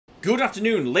Good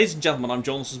afternoon, ladies and gentlemen, I'm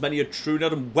John, this is many a true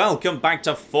nerd, and welcome back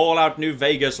to Fallout New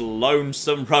Vegas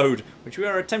Lonesome Road, which we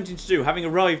are attempting to do, having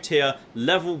arrived here,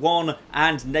 level 1,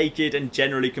 and naked, and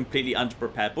generally completely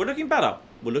underprepared. But we're looking better.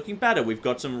 We're looking better. We've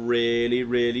got some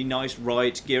really nice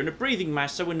riot gear and a breathing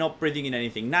mask, so we're not breathing in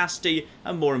anything nasty,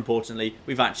 and more importantly,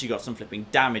 we've actually got some flipping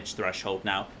damage threshold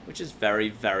now, which is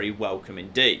very welcome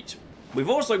indeed. We've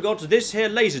also got this here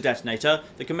laser detonator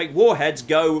that can make warheads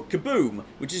go kaboom,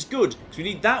 which is good, because we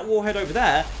need that warhead over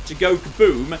there to go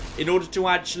kaboom in order to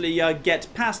actually get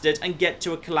past it and get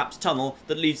to a collapsed tunnel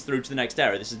that leads through to the next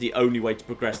area. This is the only way to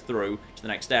progress through to the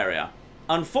next area.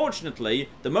 Unfortunately,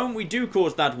 the moment we do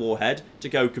cause that warhead to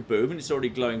go kaboom, and it's already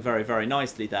glowing very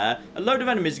nicely there, a load of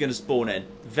enemies are going to spawn in.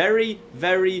 Very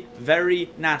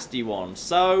nasty ones.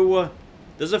 So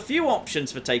there's a few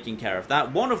options for taking care of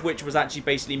that, one of which was actually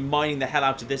basically mining the hell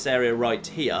out of this area right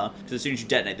here, because as soon as you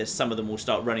detonate this, some of them will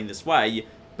start running this way,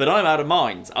 but I'm out of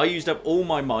mines. I used up all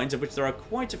my mines, of which there are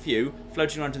quite a few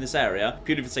floating around in this area,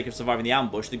 purely for the sake of surviving the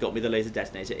ambush that got me the laser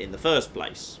detonator in the first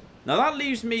place. Now that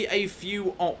leaves me a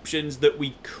few options that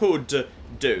we could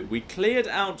do. We cleared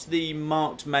out the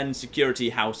marked men security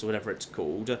house, or whatever it's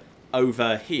called,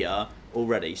 over here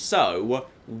already. So,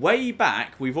 way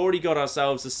back, we've already got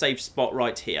ourselves a safe spot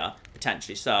right here,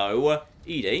 potentially. So,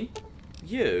 Edie,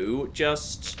 you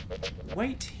just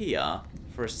wait here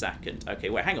for a second. Okay,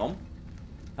 wait, hang on.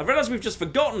 I've realised we've just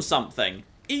forgotten something.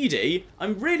 Edie,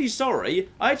 I'm really sorry.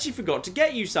 I actually forgot to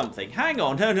get you something. Hang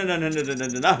on.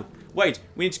 No. Wait,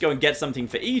 we need to go and get something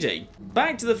for Edie.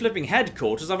 Back to the flipping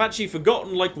headquarters. I've actually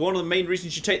forgotten, like, one of the main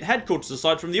reasons you take the headquarters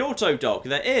aside from the auto dock.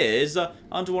 There is,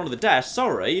 under one of the desks,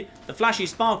 sorry, the flashy,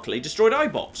 sparkly, destroyed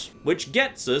iBot, which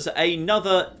gets us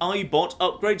another iBot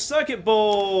upgrade circuit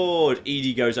board.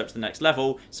 Edie goes up to the next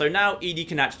level, so now Edie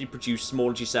can actually produce small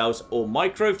energy cells or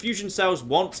micro fusion cells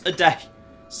once a day.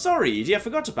 Sorry, Edie, I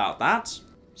forgot about that.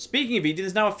 Speaking of Edie,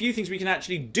 there's now a few things we can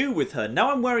actually do with her.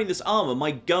 Now I'm wearing this armor,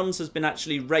 my guns has been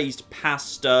actually raised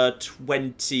past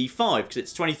 25, because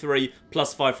it's 23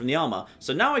 plus 5 from the armor.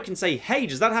 So now I can say, hey,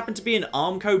 does that happen to be an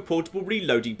Armco portable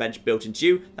reloading bench built into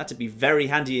you? That'd be very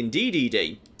handy indeed,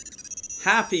 Edie.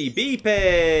 Happy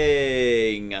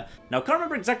beeping! Now, I can't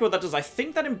remember exactly what that does. I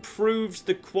think that improves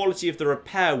the quality of the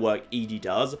repair work Edie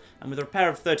does. And with a repair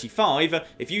of 35,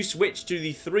 if you switch to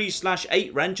the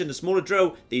 3/8 wrench and the smaller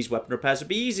drill, these weapon repairs would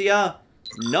be easier.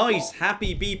 Nice,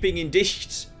 happy beeping indeed.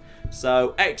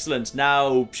 So, excellent.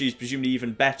 Now, she's presumably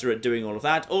even better at doing all of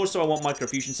that. Also, I want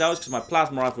microfusion cells, because my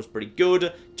plasma rifle was pretty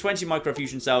good. 20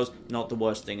 microfusion cells, not the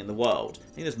worst thing in the world. I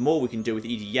think there's more we can do with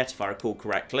Edie yet, if I recall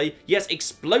correctly. Yes,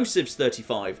 explosives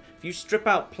 35. If you strip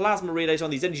out plasma relays on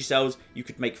these energy cells, you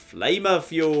could make flamer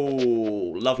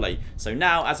fuel. Lovely. So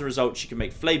now, as a result, she can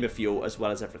make flamer fuel as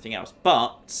well as everything else.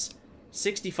 But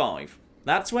 65.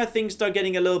 That's where things start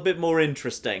getting a little bit more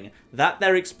interesting. That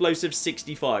there explosive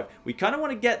 65. We kind of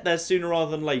want to get there sooner rather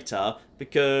than later,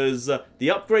 because the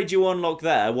upgrade you unlock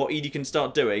there, what Edie can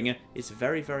start doing, is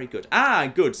very good. Ah,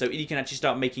 good. So Edie can actually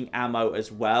start making ammo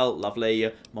as well.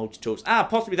 Lovely. Multi-tools. Ah,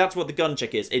 possibly that's what the gun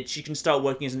check is. She can start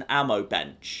working as an ammo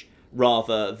bench,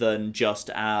 rather than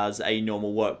just as a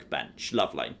normal workbench.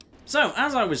 Lovely. So,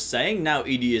 as I was saying, now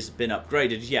Edie has been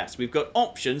upgraded, yes, we've got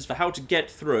options for how to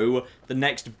get through the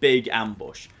next big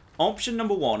ambush. Option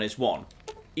number 1 is 1.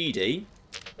 Edie,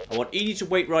 I want Edie to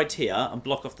wait right here and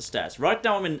block off the stairs. Right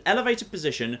now I'm in an elevated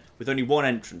position with only one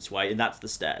entranceway, and that's the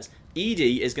stairs.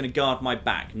 Edie is going to guard my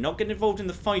back, not get involved in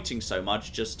the fighting so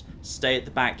much, just stay at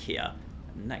the back here.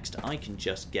 And next, I can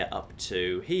just get up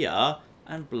to here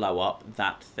and blow up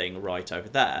that thing right over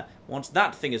there. Once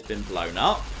that thing has been blown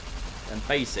up, and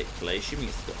basically, assuming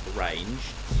it's got the range.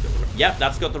 Yep,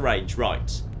 that's got the range, right.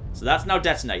 So that's now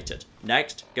detonated.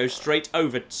 Next, go straight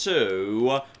over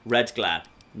to red glare.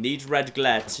 Need red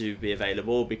glare to be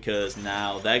available because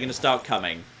now they're going to start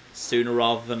coming sooner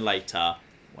rather than later.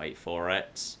 Wait for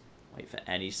it. Wait for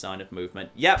any sign of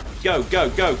movement. Yep, go.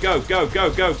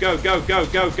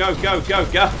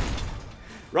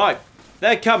 Right,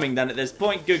 they're coming then at this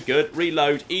point. Good.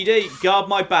 Reload. Edie, guard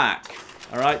my back.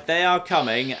 Alright, they are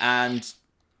coming, and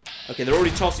okay, they're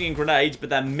already tossing in grenades, but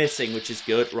they're missing, which is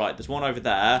good. Right, there's one over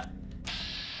there.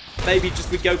 Maybe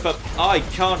just we go for... I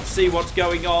can't see what's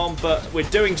going on, but we're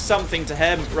doing something to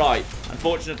him. Right,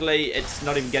 unfortunately, it's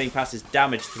not even getting past his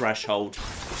damage threshold,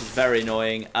 which is very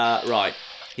annoying. Right,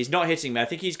 he's not hitting me. I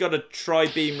think he's got a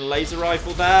tri-beam laser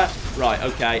rifle there. Right,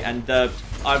 okay, and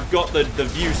I've got the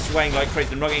view swaying like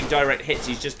crazy. I'm not getting direct hits.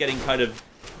 He's just getting kind of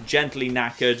gently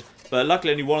knackered. But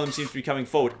luckily only one of them seems to be coming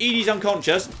forward. Edie's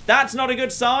unconscious. That's not a good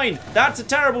sign. That's a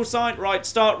terrible sign. Right,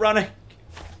 start running.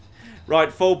 Right,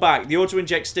 fall back. The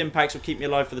auto-inject stim packs will keep me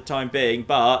alive for the time being,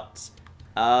 but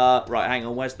Right, hang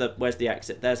on. Where's the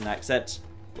exit? There's an exit.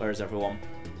 Where is everyone?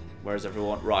 Where is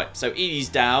everyone? Right, so Edie's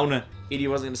down. Edie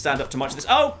wasn't going to stand up to much of this.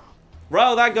 Oh!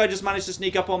 Well, that guy just managed to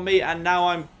sneak up on me, and now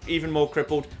I'm even more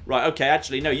crippled. Right, okay,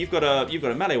 actually, no, you've got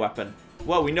a melee weapon.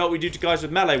 Well, we know what we do to guys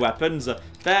with melee weapons.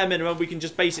 Bare minimum, we can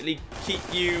just basically keep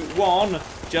you one.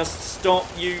 Just stop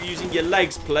you using your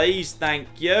legs, please. Thank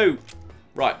you.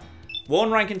 Right, 1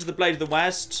 rank into the Blade of the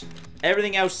West.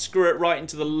 Everything else, screw it right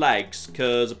into the legs,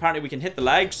 because apparently we can hit the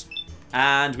legs,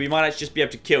 and we might actually just be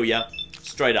able to kill you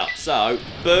straight up. So,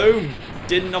 boom.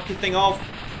 Didn't knock your thing off.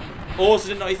 Also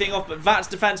didn't knock your thing off, but Vat's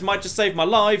defense might just save my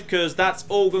life, because that's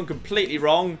all gone completely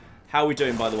wrong. How are we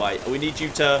doing, by the way? We need you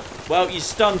to... Well, you're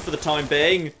stunned for the time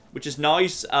being, which is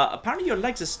nice. Apparently your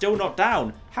legs are still not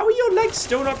down. How are your legs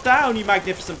still not down, you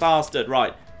magnificent bastard?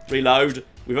 Right, reload.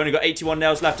 We've only got 81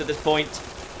 nails left at this point.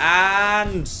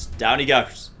 And down he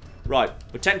goes. Right,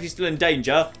 we're technically still in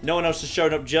danger. No one else has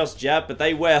shown up just yet, but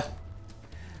they will.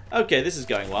 Okay, this is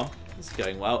going well. This is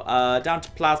going well. Down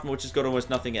to plasma, which has got almost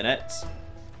nothing in it.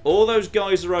 All those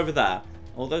guys are over there.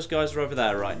 All those guys are over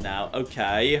there right now.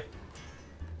 Okay.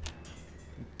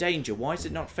 Danger. Why is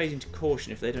it not fading to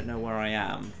caution if they don't know where I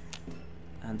am?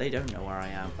 And they don't know where I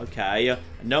am. Okay. I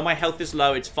know my health is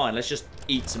low. It's fine. Let's just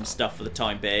eat some stuff for the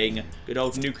time being. Good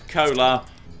old Nuka-Cola.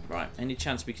 Right. Any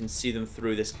chance we can see them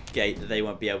through this gate that they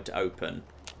won't be able to open?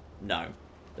 No.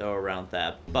 They're around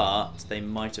there. But they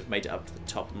might have made it up to the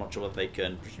top. I'm not sure whether they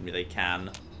can. Presumably they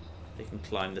can. They can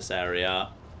climb this area.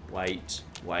 Wait.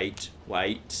 Wait.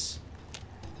 Wait.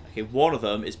 Okay, one of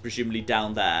them is presumably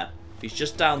down there. If he's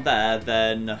just down there,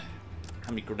 then... How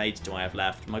many grenades do I have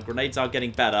left? My grenades are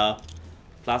getting better.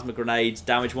 Plasma grenades,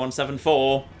 damage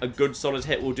 174. A good solid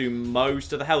hit will do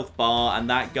most of the health bar. And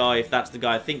that guy, if that's the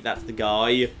guy, I think that's the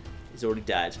guy, is already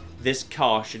dead. This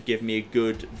car should give me a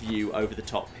good view over the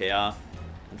top here.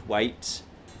 And wait.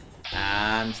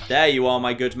 And there you are,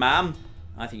 my good man.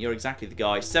 I think you're exactly the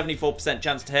guy. 74%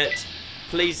 chance to hit.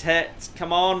 Please hit.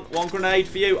 Come on. 1 grenade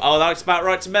for you. Oh, that looks about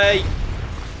right to me.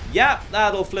 Yep,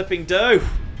 that'll flipping do.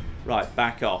 Right,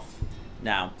 back off.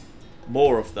 Now,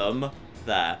 more of them.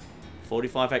 There.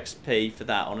 45 XP for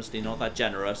that. Honestly, not that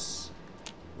generous.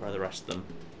 Where are the rest of them?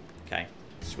 Okay.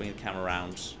 Swing the camera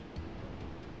around.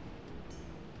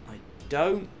 I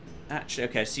don't actually...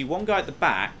 Okay, I see one guy at the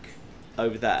back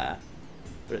over there.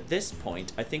 But at this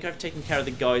point, I think I've taken care of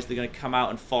the guys that are going to come out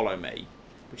and follow me.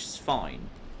 Which is fine.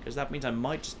 Because that means I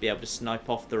might just be able to snipe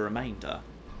off the remainder.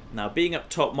 Now, being up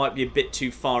top might be a bit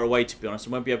too far away, to be honest. I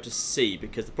won't be able to see,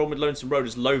 because the problem with Lonesome Road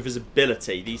is low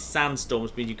visibility. These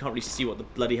sandstorms mean you can't really see what the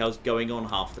bloody hell's going on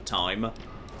half the time.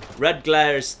 Red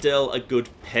glare is still a good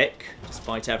pick,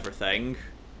 despite everything.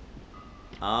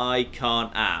 I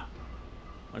can't...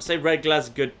 When I say red glare's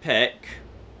a good pick,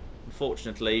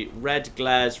 unfortunately, red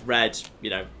glare's red,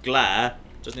 glare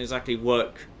doesn't exactly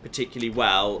work particularly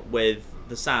well with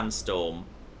the sandstorm.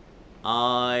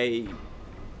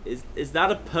 Is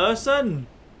that a person?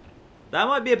 That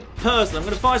might be a person. I'm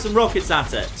going to fire some rockets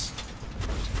at it.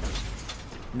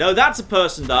 No, that's a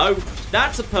person, though.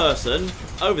 That's a person.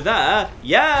 Over there.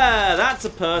 Yeah, that's a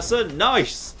person.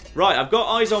 Nice. Right, I've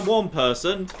got eyes on one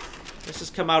person. Let's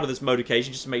just come out of this motorcade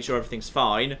just to make sure everything's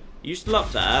fine. Are you still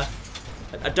up there?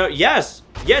 I don't... Yes.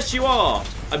 Yes, you are.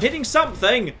 I'm hitting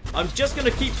something. I'm just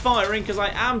going to keep firing because I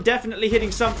am definitely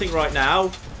hitting something right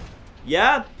now.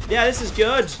 Yeah? Yeah, this is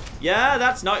good. Yeah,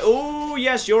 that's nice. Oh,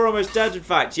 yes, you're almost dead, in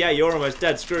fact. Yeah, you're almost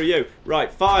dead. Screw you.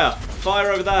 Right, fire. Fire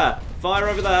over there. Fire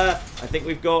over there. I think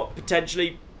we've got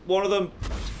potentially one of them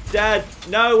dead.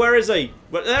 No, where is he?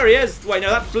 Well, there he is. Wait,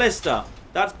 no, that's Blister.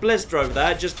 That's Blister over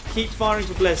there. Just keep firing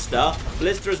for Blister.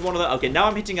 Blister is one of the... Okay, now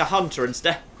I'm hitting a Hunter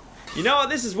instead. You know what?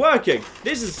 This is working.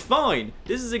 This is fine.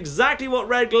 This is exactly what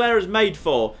Red Glare is made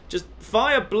for. Just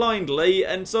fire blindly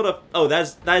and sort of... Oh,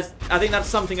 there's... I think that's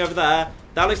something over there.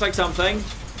 That looks like something.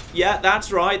 Yeah,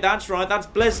 that's right. That's right. That's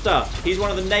Blister. He's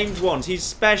one of the named ones. He's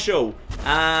special.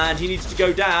 And he needs to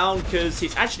go down because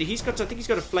he's... Actually, I think he's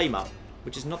got a flamer,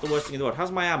 which is not the worst thing in the world.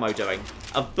 How's my ammo doing?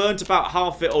 I've burnt about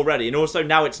half of it already. And also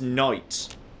now it's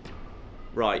night.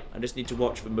 Right. I just need to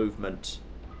watch for movement.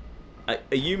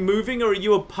 Are you moving or are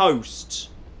you a post?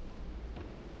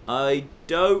 I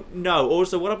don't know.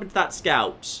 Also, what happened to that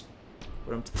scout?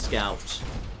 What happened to the scout?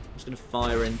 I'm just going to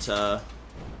fire into a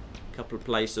couple of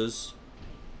places.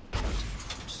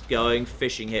 Just going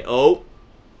fishing here. Oh,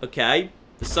 okay.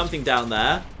 There's something down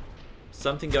there.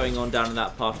 Something going on down in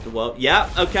that part of the world. Yeah,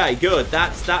 okay, good.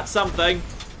 That's something.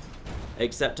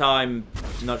 Except I'm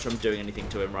not sure I'm doing anything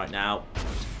to him right now.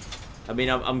 I mean,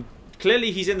 I'm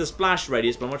clearly he's in the splash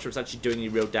radius, but I'm not sure it's actually doing any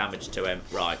real damage to him.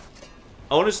 Right.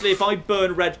 Honestly, if I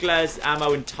burn Red Glare's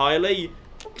ammo entirely,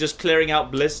 just clearing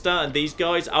out Blister and these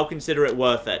guys, I'll consider it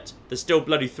worth it. There's still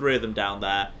bloody 3 of them down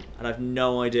there, and I've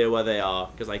no idea where they are,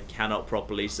 because I cannot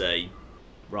properly see.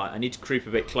 Right, I need to creep a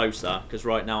bit closer, because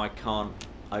right now I can't,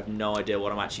 I have no idea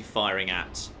what I'm actually firing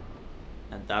at.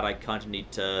 And that I kind of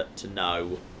need to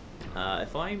know.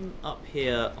 If I'm up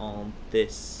here on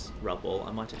this rubble,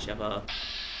 I might actually have a...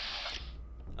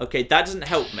 Okay, that doesn't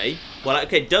help me. Well,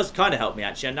 okay, it does kind of help me,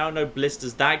 actually. I now know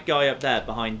Blister's that guy up there,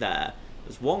 behind there.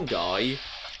 There's one guy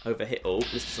over here. Oh,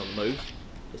 Blister's on the move.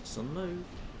 Blister's on the move.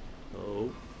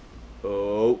 Oh.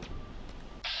 Oh.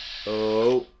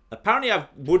 Oh. Apparently I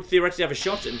would theoretically have a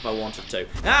shot at him if I wanted to.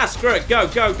 Ah, screw it. Go,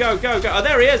 go, go, go, go. Oh,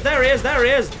 there he is, there he is, there he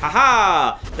is.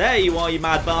 Ha-ha. There you are, you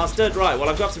mad bastard. Right, well,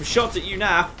 I've got some shots at you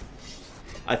now.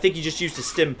 I think he just used a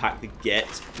stim pack to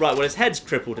get. Right, well, his head's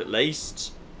crippled at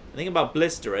least. The thing about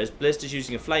Blister is, Blister's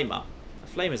using a flamer. A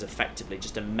flamer is effectively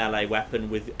just a melee weapon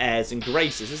with airs and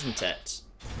graces, isn't it?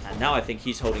 And now I think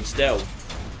he's holding still.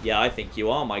 Yeah, I think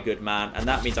you are, my good man. And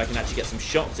that means I can actually get some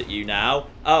shots at you now.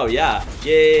 Oh, yeah.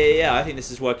 Yeah. I think this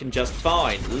is working just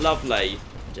fine. Lovely.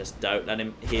 Just don't let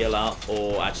him heal up.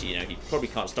 Or, actually, you know, he probably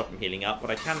can't stop him healing up. But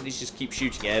I can at least just keep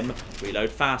shooting him. Reload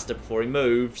faster before he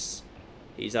moves.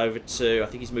 He's over to... I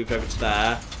think he's moved over to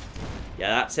there. Yeah,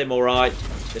 that's him, all right.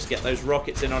 Just get those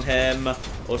rockets in on him.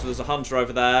 Also, there's a hunter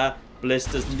over there.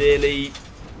 Blister's nearly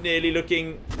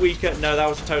looking weaker. No, that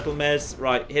was a total miss.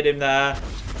 Right, hit him there.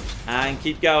 And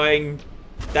keep going.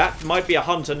 That might be a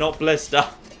hunter, not Blister.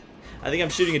 I think I'm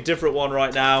shooting a different one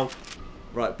right now.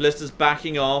 Right, Blister's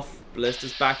backing off.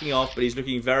 Blister's backing off, but he's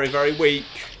looking very, very weak.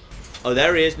 Oh,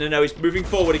 there he is. No, he's moving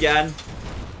forward again.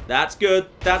 That's good.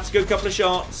 That's a good couple of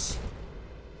shots.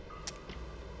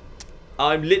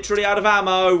 I'm literally out of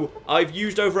ammo. I've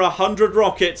used over 100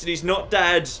 rockets and he's not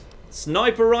dead.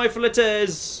 Sniper rifle it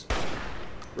is.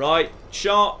 Right,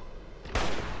 shot.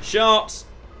 Shot.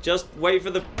 Just wait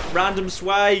for the random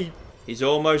sway. He's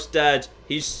almost dead.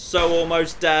 He's so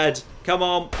almost dead. Come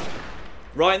on.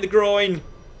 Right in the groin.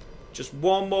 Just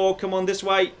one more. Come on, this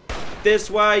way.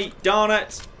 This way. Darn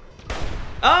it.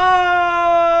 Oh,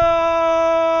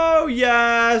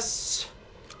 yes.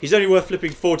 He's only worth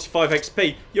flipping 45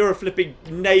 XP. You're a flipping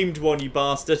named one, you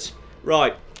bastard.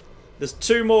 Right. There's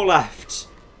 2 more left.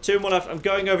 2 more left. I'm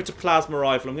going over to plasma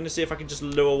rifle. I'm going to see if I can just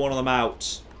lure one of them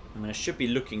out. I mean, I should be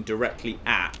looking directly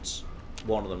at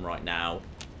one of them right now.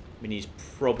 I mean, he's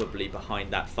probably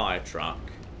behind that fire truck.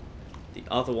 The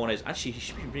other one is... Actually, he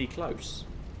should be really close.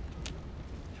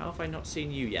 How have I not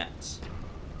seen you yet?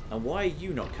 And why are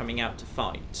you not coming out to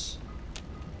fight?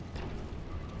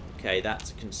 Okay,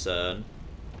 that's a concern.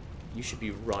 You should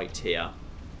be right here.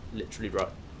 Literally right.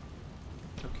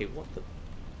 Okay, what the...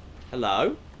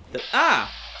 Hello?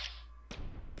 Ah!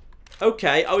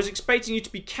 Okay, I was expecting you to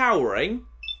be cowering.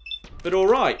 But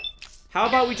alright. How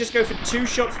about we just go for 2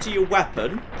 shots to your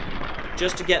weapon.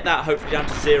 Just to get that hopefully down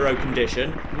to 0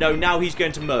 condition. No, now he's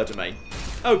going to murder me.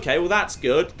 Okay, well that's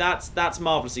good. That's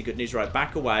marvellously good news. Right,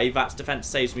 back away. That's defense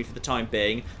saves me for the time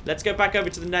being. Let's go back over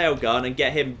to the nail gun and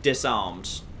get him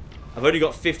disarmed. I've only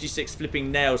got 56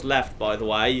 flipping nails left, by the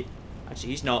way.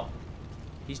 Actually, he's not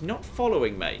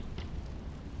following me.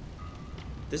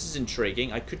 This is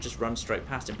intriguing. I could just run straight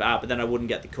past him, but then I wouldn't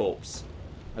get the corpse.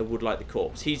 I would like the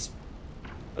corpse.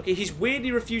 Okay, he's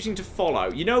weirdly refusing to follow.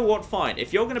 You know what? Fine.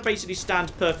 If you're going to basically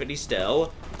stand perfectly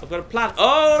still, I've got a plan.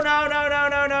 Oh,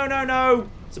 no.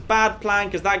 It's a bad plan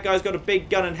because that guy's got a big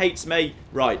gun and hates me.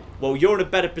 Right. Well, you're in a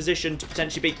better position to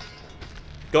potentially be...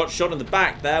 Got shot in the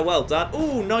back there. Well done.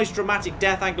 Ooh, nice dramatic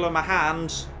death angle on my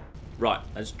hand. Right.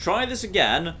 Let's try this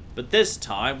again. But this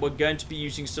time, we're going to be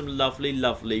using some lovely,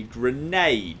 lovely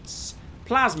grenades.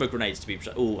 Plasma grenades to be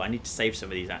precise. Ooh, I need to save some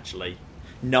of these, actually.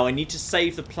 No, I need to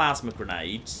save the plasma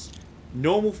grenades.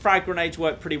 Normal frag grenades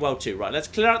work pretty well too. Right, let's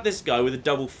clear out this guy with a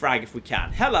double frag if we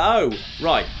can. Hello!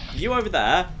 Right, you over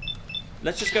there.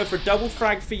 Let's just go for a double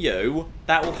frag for you.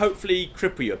 That will hopefully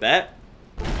cripple you a bit.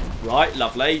 Right,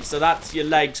 lovely. So that's your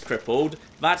legs crippled.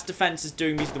 That's defense is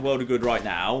doing me the world of good right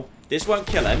now. This won't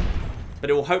kill him, but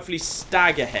it will hopefully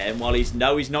stagger him while he's...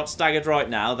 No, he's not staggered right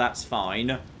now. That's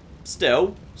fine.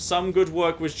 Still, some good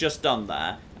work was just done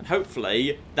there. And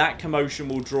hopefully, that commotion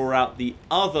will draw out the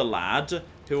other lad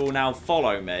who will now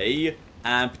follow me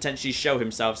and potentially show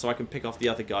himself so I can pick off the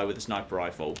other guy with a sniper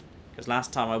rifle. Because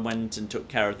last time I went and took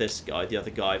care of this guy, the other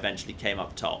guy eventually came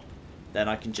up top. Then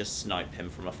I can just snipe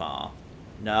him from afar.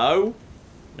 No,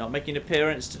 not making an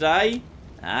appearance today.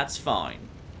 That's fine.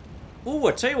 Ooh,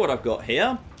 I'll tell you what I've got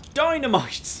here.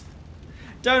 Dynamite!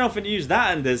 Don't often use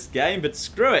that in this game, but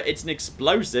screw it. It's an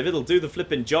explosive. It'll do the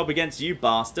flipping job against you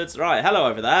bastards. Right, hello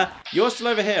over there. You're still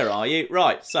over here, are you?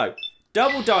 Right, so,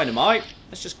 double dynamite.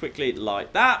 Let's just quickly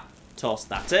light that. Toss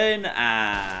that in,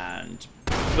 and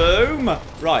boom.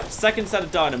 Right, second set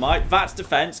of dynamite. That's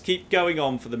defense. Keep going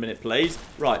on for the minute, please.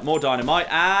 Right, more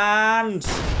dynamite, and...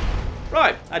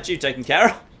 Right, that's you taken care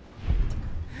of.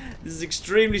 This is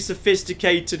extremely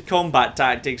sophisticated combat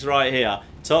tactics right here.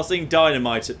 Tossing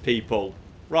dynamite at people.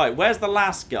 Right, where's the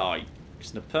last guy?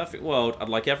 Because in a perfect world, I'd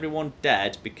like everyone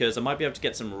dead, because I might be able to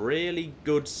get some really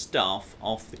good stuff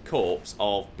off the corpse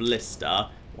of Blister,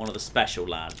 one of the special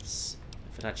lads.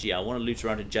 But actually, yeah, I want to loot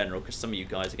around in general, because some of you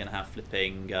guys are going to have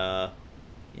flipping... yeah,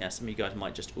 some of you guys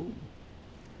might just... Ooh,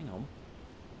 hang on.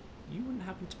 You wouldn't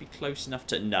happen to be close enough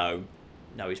to... No.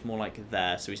 No, he's more like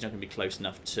there, so he's not going to be close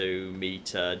enough to me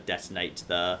to detonate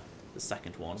the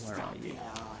second one. Where are you?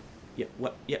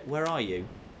 Yeah, where are you?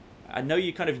 I know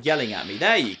you're kind of yelling at me.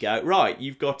 There you go. Right,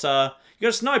 you've got a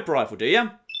sniper rifle, do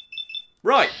you?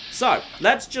 Right, so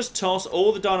let's just toss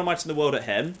all the dynamite in the world at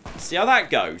him. See how that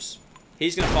goes.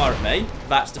 He's going to fire at me.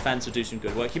 That's defense will do some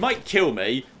good work. He might kill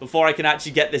me before I can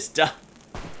actually get this done.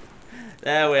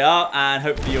 There we are, and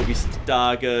hopefully you'll be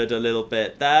staggered a little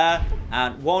bit there.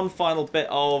 And one final bit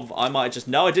of... I might just...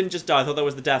 No, I didn't just die. I thought that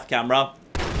was the death camera.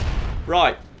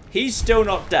 Right. He's still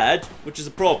not dead, which is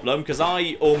a problem, because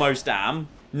I almost am.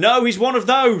 No, he's one of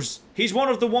those. He's one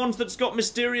of the ones that's got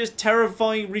mysterious,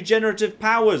 terrifying, regenerative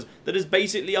powers that is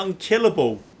basically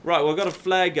unkillable. Right, well, I've got a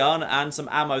flare gun and some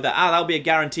ammo there. Ah, that'll be a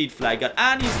guaranteed flare gun.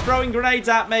 And he's throwing grenades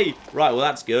at me. Right, well,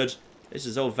 that's good. This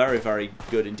is all very, very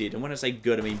good indeed. And when I say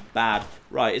good, I mean bad.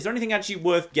 Right, is there anything actually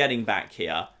worth getting back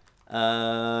here?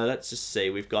 Let's just see.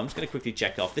 We've got... I'm just going to quickly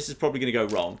check off. This is probably going to go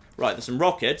wrong. Right, there's some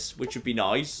rockets, which would be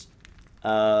nice.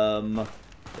 The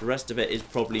rest of it is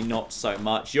probably not so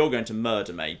much. You're going to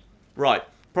murder me. Right,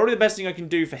 probably the best thing I can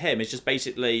do for him is just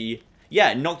basically...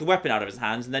 Yeah, knock the weapon out of his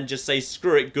hands and then just say,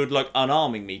 screw it, good luck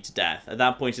unarming me to death. At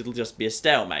that point, it'll just be a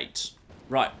stalemate.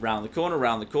 Right, round the corner,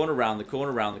 round the corner, round the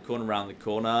corner, round the corner, round the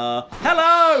corner.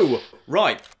 Hello!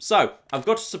 Right, so, I've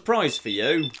got a surprise for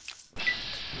you.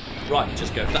 Right,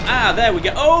 just go for that. Ah, there we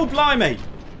go. Oh, blimey!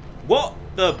 What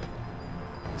the...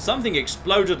 Something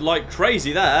exploded like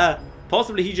crazy there.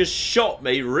 Possibly he just shot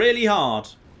me really hard.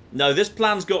 No, this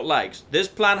plan's got legs. This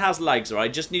plan has legs,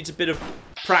 alright? Just needs a bit of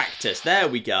practice. There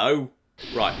we go.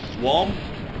 Right, 1,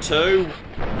 2,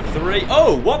 3.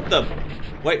 Oh, what the...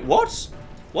 Wait, what?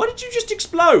 Why did you just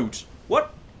explode?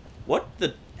 What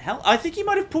the hell? I think he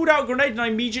might have pulled out a grenade and I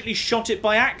immediately shot it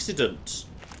by accident.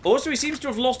 Also, he seems to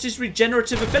have lost his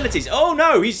regenerative abilities. Oh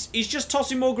no, he's just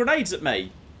tossing more grenades at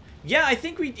me. Yeah, I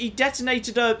think he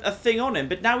detonated a thing on him,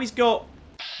 but now he's got...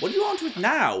 What are you armed with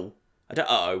now?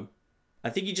 Uh-oh. I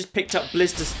think he just picked up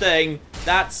Blister's thing.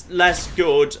 That's less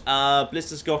good.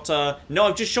 Blister's got No,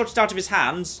 I've just shot it out of his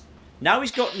hands. Now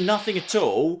he's got nothing at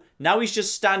all. Now he's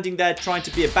just standing there trying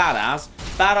to be a badass.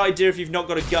 Bad idea if you've not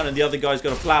got a gun and the other guy's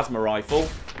got a plasma rifle.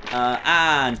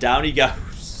 And down he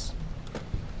goes.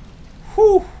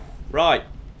 Whew. Right.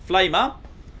 Flamer.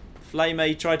 Flamer,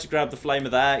 he tried to grab the flamer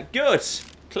there. Good.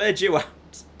 Cleared you out.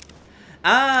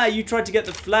 Ah, you tried to get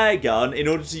the flare gun in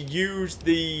order to use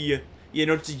the... In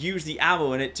order to use the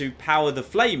ammo in it to power the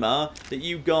flamer that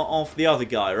you got off the other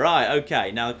guy. Right,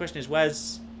 okay. Now the question is,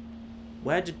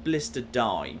 where did Blister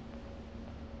die?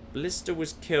 Blister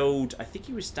was killed... I think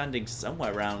he was standing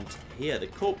somewhere around here. The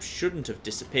corpse shouldn't have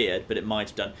disappeared, but it might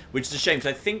have done. Which is a shame,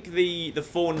 because I think the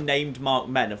 4 named marked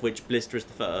men, of which Blister is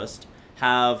the first,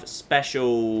 have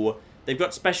special... They've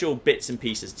got special bits and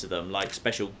pieces to them, like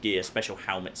special gear, special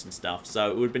helmets and stuff.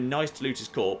 So it would have been nice to loot his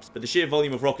corpse, but the sheer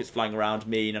volume of rockets flying around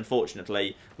mean,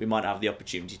 unfortunately, we might have the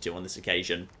opportunity to on this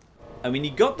occasion. I mean, he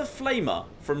got the flamer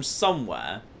from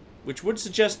somewhere, which would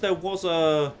suggest there was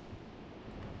a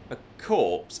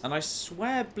corpse, and I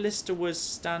swear Blister was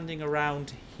standing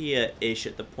around here-ish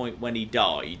at the point when he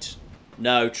died.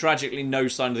 No, tragically no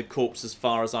sign of the corpse as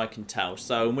far as I can tell,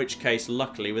 so in which case,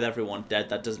 luckily, with everyone dead,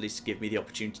 that does at least give me the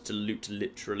opportunity to loot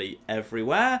literally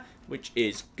everywhere, which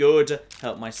is good.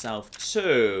 Help myself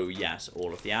to, yes,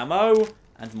 all of the ammo,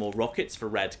 and more rockets for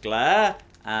red glare.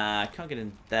 Can't get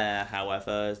in there,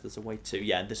 however, there's a way to,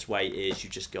 yeah, this way is you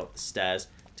just go up the stairs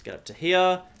to get up to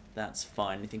here. That's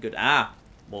fine, anything good? Ah,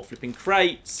 more flipping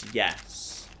crates,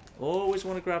 yes. Always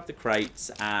want to grab the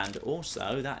crates, and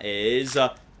also, that is...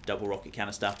 double rocket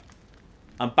canister.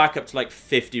 I'm back up to like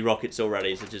 50 rockets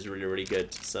already, which is really, really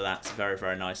good. So that's very,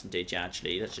 very nice indeed. Yeah,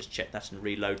 actually, let's just check that and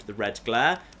reload the red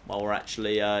glare. While we're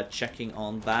actually checking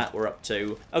on that, we're up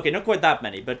to... Okay, not quite that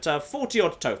many, but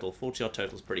 40-odd total. 40-odd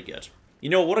total is pretty good. You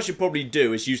know what I should probably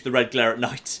do is use the red glare at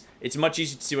night. It's much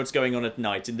easier to see what's going on at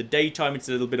night. In the daytime, it's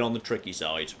a little bit on the tricky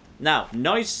side. Now,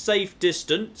 nice safe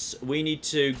distance. We need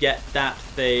to get that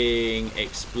thing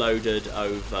exploded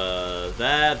over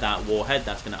there. That warhead,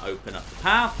 that's going to open up the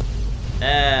path.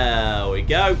 There we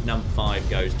go. Number 5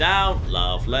 goes down.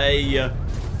 Lovely.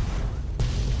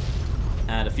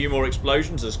 And a few more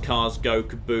explosions as cars go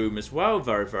kaboom as well.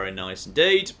 Very, very nice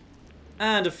indeed.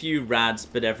 And a few rads,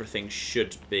 but everything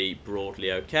should be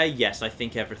broadly okay. Yes, I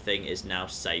think everything is now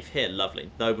safe here.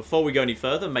 Lovely. Though before we go any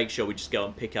further, make sure we just go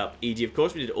and pick up Edie. Of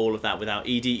course, we did all of that without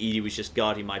Edie. Edie was just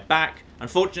guarding my back.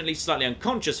 Unfortunately, slightly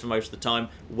unconscious for most of the time,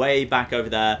 way back over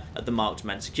there at the Marked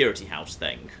Men security house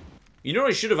thing. You know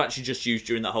what I should have actually just used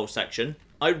during that whole section?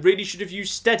 I really should have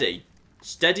used Steady.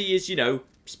 Steady is, you know,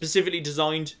 specifically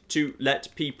designed to let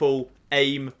people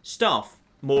aim stuff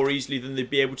more easily than they'd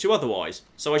be able to otherwise.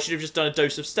 So I should have just done a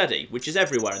dose of Steady, which is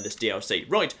everywhere in this DLC.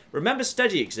 Right, remember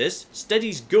Steady exists.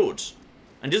 Steady's good.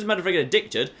 And it doesn't matter if I get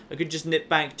addicted, I could just nip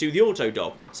back to the auto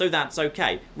dog. So that's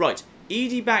okay. Right,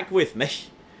 Edie back with me.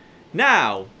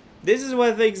 Now, this is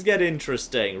where things get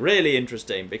interesting. Really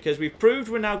interesting, because we've proved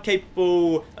we're now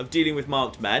capable of dealing with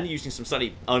marked men using some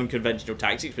slightly unconventional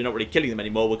tactics. We're not really killing them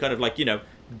anymore. We're kind of like, you know,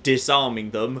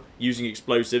 disarming them using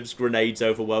explosives, grenades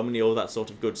overwhelmingly, all that sort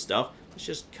of good stuff. Let's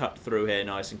just cut through here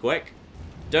nice and quick.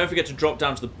 Don't forget to drop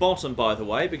down to the bottom, by the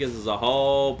way, because there's a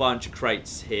whole bunch of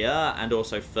crates here, and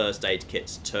also first aid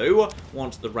kits too.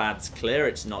 Once the rad's clear,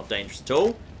 it's not dangerous at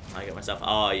all. I get myself,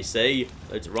 you see,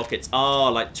 loads of rockets.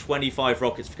 Like 25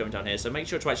 rockets for coming down here, so make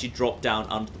sure to actually drop down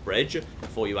under the bridge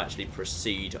before you actually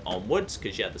proceed onwards,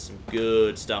 because yeah, there's some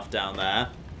good stuff down there.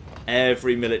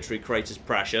 Every military crate is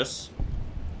precious.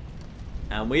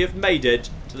 And we have made it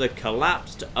to the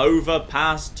collapsed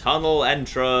overpass tunnel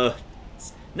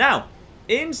entrance. Now,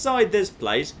 inside this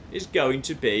place is going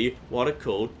to be what are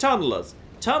called tunnelers.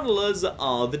 Tunnelers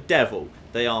are the devil.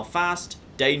 They are fast,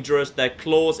 dangerous. Their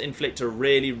claws inflict a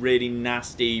really, really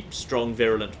nasty, strong,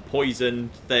 virulent poison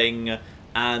thing.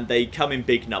 And they come in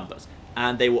big numbers.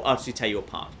 And they will utterly tear you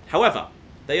apart. However,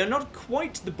 they are not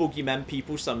quite the boogeymen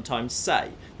people sometimes say.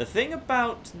 The thing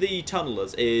about the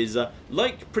tunnelers is,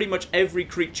 like pretty much every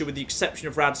creature with the exception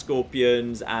of rad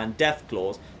scorpions and death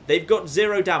claws, they've got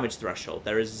 0 damage threshold.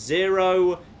 There is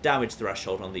 0 damage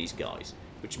threshold on these guys,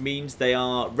 which means they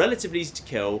are relatively easy to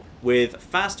kill with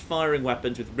fast firing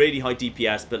weapons with really high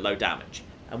DPS but low damage.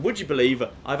 And would you believe,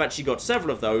 I've actually got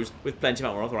several of those with plenty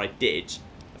of ammo, rather I did.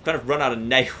 I've kind of run out of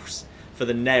nails for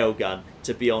the nail gun,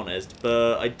 to be honest,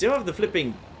 but I do have the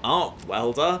flipping arc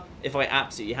welder if I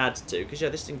absolutely had to, because yeah,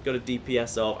 this thing's got a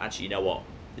DPS of, actually, you know what,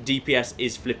 the DPS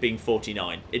is flipping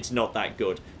 49. It's not that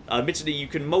good. Admittedly, you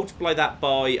can multiply that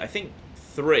by, I think,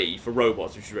 3 for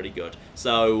robots, which is really good,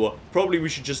 so probably we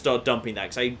should just start dumping that,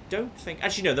 because I don't think,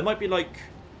 actually no, there might be like,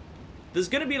 there's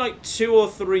going to be like 2 or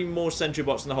 3 more sentry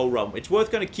bots in the whole run. It's worth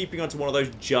kind of keeping onto one of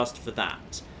those just for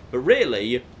that, but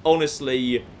really,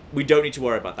 honestly, we don't need to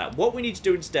worry about that. What we need to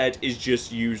do instead is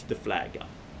just use the flare gun.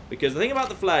 Because the thing about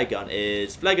the flare gun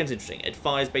is, flare gun's interesting. It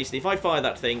fires, basically, if I fire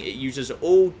that thing, it uses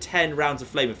all 10 rounds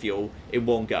of flamer fuel in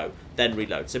one go, then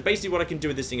reload. So basically what I can do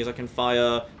with this thing is I can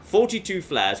fire 42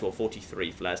 flares, well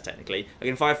 43 flares technically. I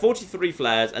can fire 43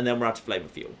 flares and then we're out of flamer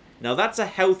fuel. Now that's a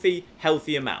healthy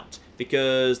amount.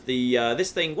 Because the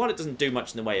this thing, while it doesn't do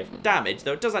much in the way of damage,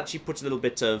 though it does actually put a little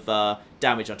bit of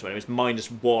damage onto it. It's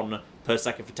 -1 per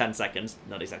second for 10 seconds.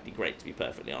 Not exactly great, to be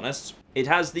perfectly honest. It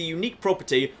has the unique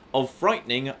property of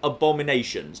frightening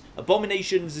abominations.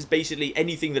 Abominations is basically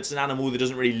anything that's an animal that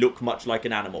doesn't really look much like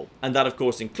an animal. And that, of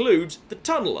course, includes the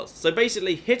tunnelers. So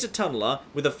basically, hit a tunneler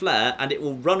with a flare and it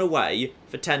will run away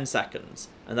for 10 seconds.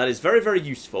 And that is very, very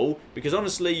useful, because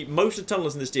honestly, most of the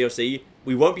tunnelers in this DLC,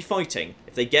 we won't be fighting.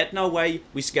 If they get in our way,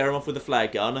 we scare them off with a flare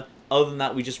gun. Other than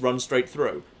that, we just run straight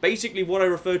through. Basically, what I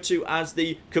refer to as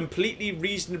the completely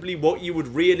reasonably what you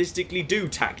would realistically do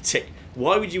tactic.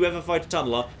 Why would you ever fight a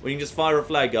tunneler when you can just fire a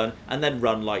flare gun and then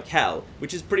run like hell?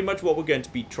 Which is pretty much what we're going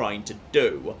to be trying to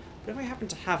do. But if I happen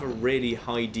to have a really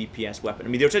high DPS weapon, I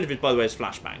mean, the alternative, by the way, is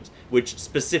flashbangs, which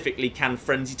specifically can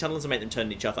frenzy tunnelers and make them turn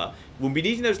on each other. We'll be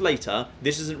needing those later.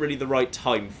 This isn't really the right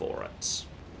time for it.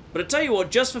 But I tell you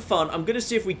what, just for fun, I'm going to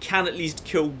see if we can at least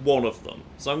kill one of them.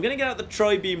 So I'm going to get out the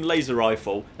tri-beam laser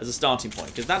rifle as a starting point,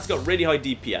 because that's got really high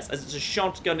DPS. As it's a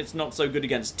shotgun, it's not so good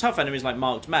against tough enemies like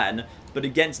marked men, but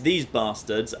against these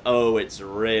bastards, oh, it's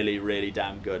really, really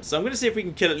damn good. So I'm going to see if we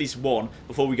can kill at least one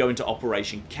before we go into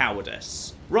Operation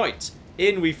Cowardice. Right,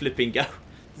 in we flipping go.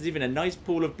 There's even a nice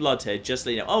pool of blood here, just so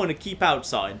you know. Oh, and a keep out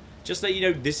sign. Just let you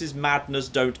know, this is madness,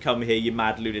 don't come here, you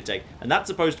mad lunatic. And that's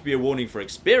supposed to be a warning for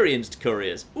experienced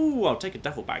couriers. Ooh, I'll take a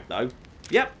duffel bag, though.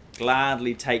 Yep,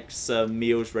 gladly take some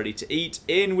meals ready to eat.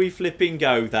 In we flipping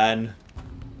go, then.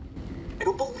 I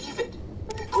don't believe it.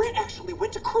 Grant actually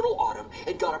went to Colonel Autumn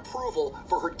and got approval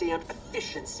for her damned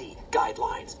efficiency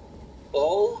guidelines.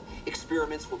 All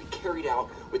experiments will be carried out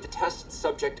with the test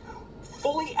subject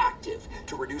fully active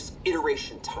to reduce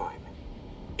iteration time.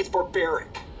 It's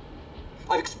barbaric.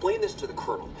 I've explained this to the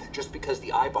Colonel. Just because the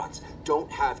iBots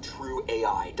don't have true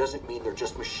AI doesn't mean they're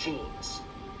just machines.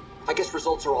 I guess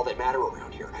results are all that matter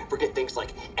around here. Forget things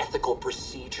like ethical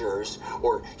procedures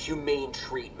or humane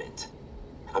treatment.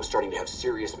 I'm starting to have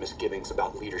serious misgivings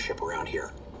about leadership around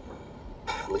here.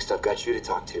 At least I've got you to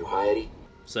talk to, huh, Eddie?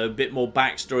 So a bit more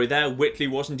backstory there. Whitley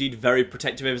was indeed very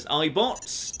protective of his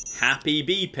iBots. Happy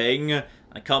beeping.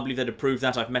 I can't believe they'd approve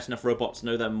that. I've met enough robots to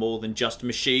know they're more than just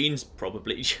machines.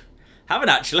 Probably. Haven't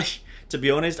actually, to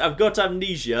be honest. I've got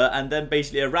amnesia, and then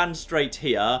basically I ran straight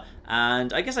here,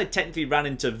 and I guess I technically ran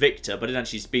into Victor, but I didn't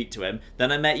actually speak to him.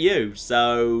 Then I met you,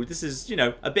 so this is, you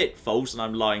know, a bit false, and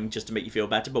I'm lying just to make you feel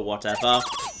better, but whatever.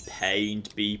 Pained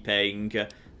beeping.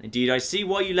 Indeed, I see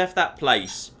why you left that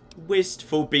place.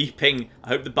 Wistful beeping. I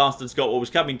hope the bastards got what was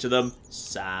coming to them.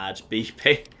 Sad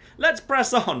beeping. Let's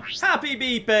press on. Happy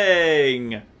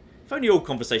beeping. If only all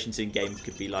conversations in games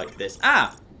could be like this.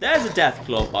 Ah, there's a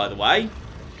Deathclaw, by the way.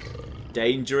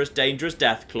 Dangerous, dangerous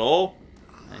Deathclaw.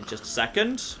 In just a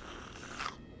second.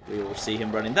 We will see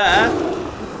him running there.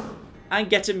 And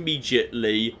get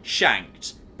immediately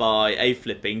shanked by a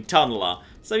flipping tunneler.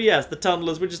 So yes, the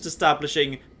tunnelers were just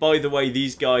establishing, by the way,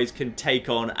 these guys can take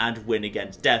on and win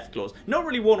against Deathclaws. Not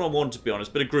really one-on-one, to be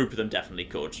honest, but a group of them definitely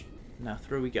could. Now,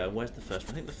 through we go. Where's the first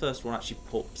one? I think the first one actually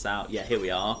pops out. Yeah, here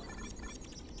we are.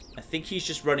 I think he's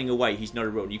just running away. He's not a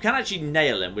real one. You can actually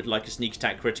nail him with, like, a sneak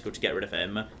attack critical to get rid of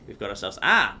him. We've got ourselves...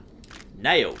 Ah!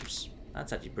 Nails.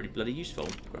 That's actually pretty bloody useful.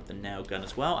 Grab the nail gun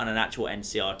as well. And an actual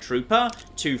NCR trooper.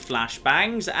 2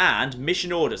 flashbangs. And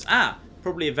mission orders. Ah!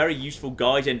 Probably a very useful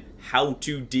guide in how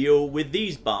to deal with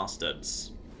these bastards.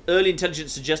 Early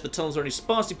intelligence suggests the tunnels are only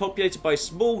sparsely populated by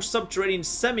small subterranean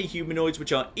semi-humanoids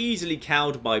which are easily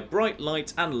cowed by bright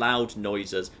lights and loud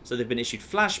noises. So they've been issued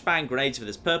flashbang grenades for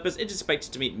this purpose. It is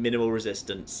expected to meet minimal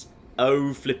resistance.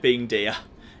 Oh flipping dear.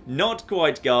 Not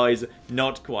quite, guys.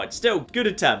 Not quite. Still, good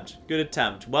attempt. Good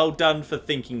attempt. Well done for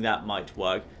thinking that might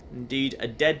work. Indeed, a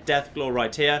dead Deathclaw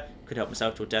right here. Could help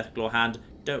myself to a Deathclaw hand.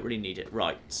 Don't really need it.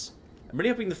 Right. I'm really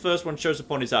hoping the first one shows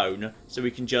up on his own, so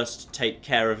we can just take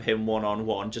care of him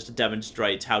one-on-one, just to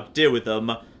demonstrate how to deal with them.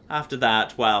 After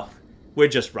that, well, we're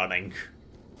just running.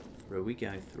 Through we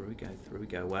go, through we go, through we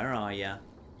go. Where are you?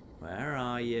 Where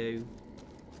are you?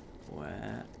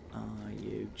 Where are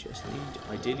you? Just need,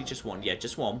 ideally just one. Yeah,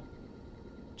 just one.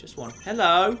 Just one.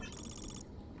 Hello?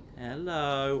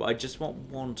 Hello. I just want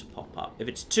one to pop up. If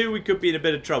it's 2, we could be in a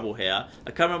bit of trouble here. I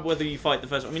can't remember whether you fight the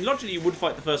first one. I mean, logically, you would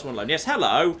fight the first one alone. Yes,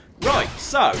 hello. Right,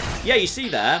 so, yeah, you see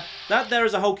there. That there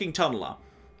is a hulking tunneler.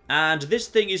 And this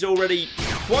thing is already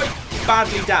quite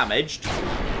badly damaged.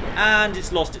 And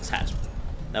it's lost its head.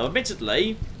 Now,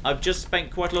 admittedly, I've just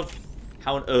spent quite a lot of...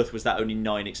 How on earth was that only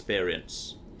 9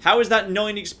 experience? How is that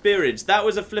 9 experience? That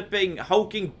was a flipping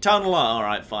hulking tunneler.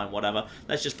 Alright, fine, whatever.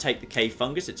 Let's just take the cave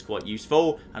fungus. It's quite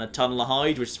useful. And a tunneler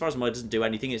hide, which as far as I'm aware doesn't do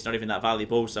anything. It's not even that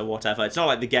valuable, so whatever. It's not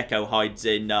like the gecko hides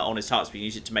in Honest Hearts. We can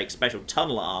use it to make special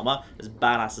tunneler armor. As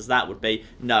badass as that would be.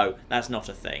 No, that's not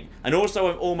a thing. And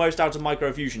also, I'm almost out of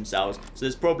microfusion cells, so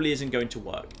this probably isn't going to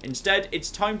work. Instead, it's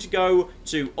time to go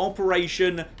to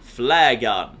Operation Flare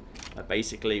Gun.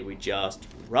 Basically, we just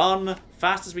run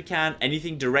fast as we can.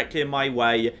 Anything directly in my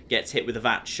way gets hit with a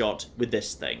VAT shot with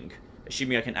this thing.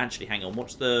 Assuming I can actually... Hang on,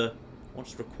 what's the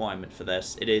requirement for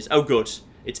this? It is... Oh, good.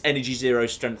 It's Energy 0,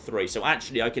 Strength 3. So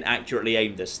actually, I can accurately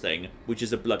aim this thing, which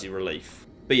is a bloody relief.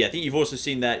 But yeah, I think you've also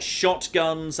seen there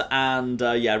shotguns and,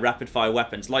 yeah, rapid-fire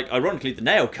weapons. Like, ironically, the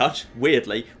nail cut,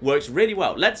 weirdly, works really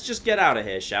well. Let's just get out of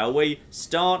here, shall we?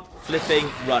 Start flipping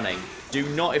running. Do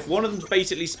not... If one of them's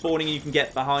basically spawning and you can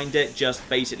get behind it, just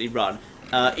basically run.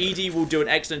 Edie will do an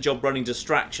excellent job running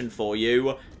distraction for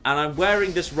you. And I'm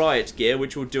wearing this riot gear,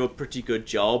 which will do a pretty good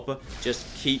job. Just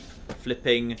keep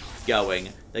flipping going.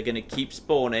 They're going to keep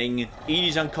spawning.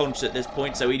 Edie's unconscious at this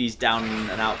point, so Edie's down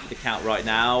and out for the count right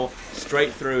now.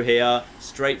 Straight through here.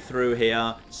 Straight through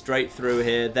here. Straight through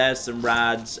here. There's some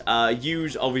rads.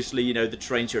 Use, obviously, you know, the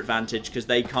terrain to your advantage, because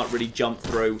they can't really jump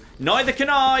through. Neither can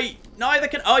I! Neither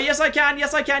can... Oh, yes, I can!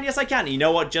 Yes, I can! Yes, I can! You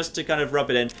know what? Just to kind of rub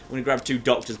it in, I'm going to grab 2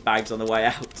 doctor's bags on the way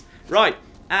out. Right.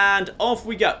 And off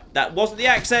we go. That wasn't the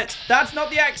exit. That's not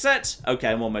the exit. Okay,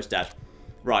 I'm almost dead.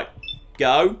 Right.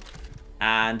 Go.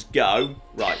 And go.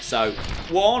 Right, so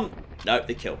 1. No,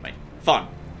 they killed me. Fine.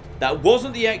 That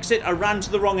wasn't the exit. I ran to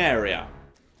the wrong area.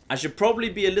 I should probably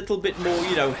be a little bit more,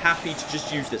 you know, happy to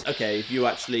just use this. Okay, if you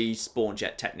actually spawned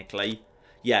yet, technically.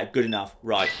 Yeah, good enough.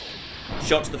 Right.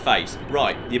 Shot to the face.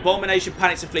 Right. The abomination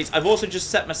panics and flees. I've also just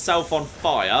set myself on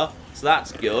fire. So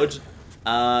that's good.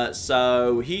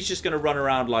 So he's just going to run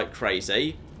around like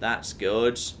crazy. That's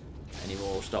good. Any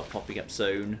more will start popping up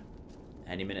soon.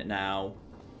 Any minute now.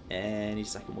 Any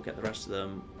second we'll get the rest of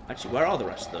them. Actually, where are the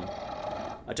rest of them?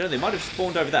 I don't know. They might have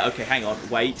spawned over there. Okay, hang on.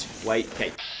 Wait.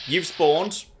 Okay. You've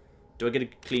spawned. Do I get a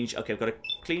clean shot? Okay, I've got a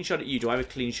clean shot at you. Do I have a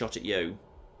clean shot at you?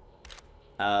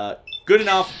 Good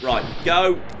enough. Right,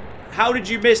 go. How did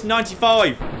you miss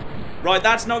 95? Right,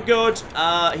 that's not good.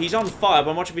 He's on fire, but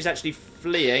I'm not sure if he's actually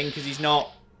fleeing because he's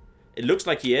not. It looks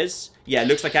like he is. Yeah, it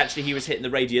looks like actually he was hitting the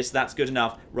radius. That's good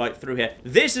enough. Right, through here.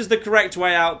 This is the correct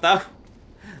way out, though.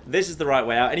 This is the right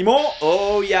way out. Any more?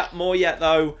 Oh, yeah, more yet,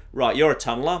 though. Right, you're a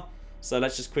tunneler. So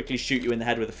let's just quickly shoot you in the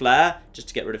head with a flare, just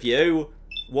to get rid of you.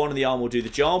 One in the arm will do the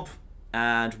job.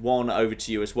 And one over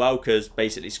to you as well, because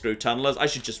basically screw tunnelers. I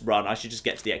should just run. I should just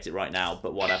get to the exit right now,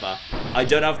 but whatever. I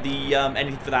don't have the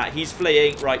anything for that. He's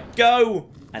fleeing. Right, go!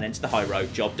 And into the high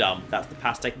road. Job done. That's the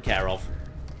pass taken care of.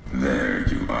 There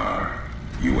you are.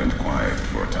 You went quiet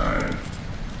for a time,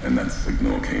 and that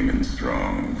signal came in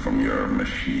strong from your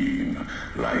machine,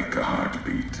 like a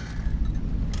heartbeat.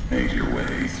 Made your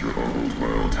way through old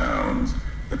world towns,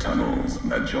 the tunnels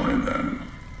that join them.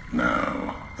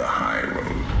 Now, the high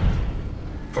road.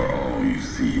 For all you've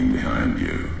seen behind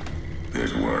you,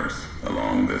 there's worse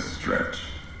along this stretch.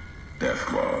 Death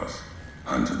claws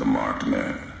hunt the marked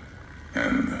men,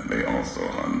 and they also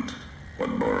hunt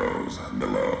what burrows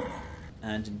below.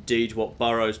 And indeed, what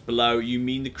burrows below? You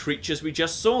mean the creatures we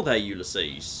just saw there,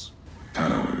 Ulysses?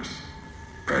 Tunnelers.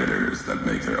 Predators that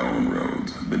make their own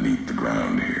roads beneath the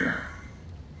ground here.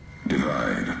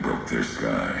 Divide broke their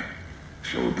sky,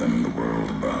 showed them the world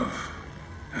above,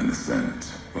 and the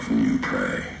scent of new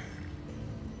prey.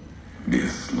 Be a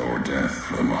slower death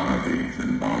for the Mojave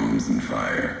than bombs and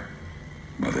fire,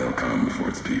 but they'll come for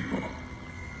its people,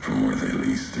 from where they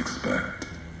least expect,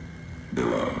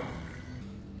 below.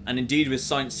 And indeed, with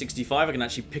Science 65, I can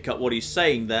actually pick up what he's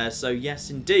saying there. So yes,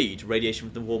 indeed, radiation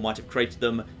from the war might have created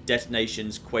them,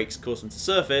 detonations, quakes caused them to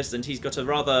surface, and he's got a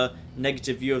rather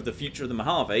negative view of the future of the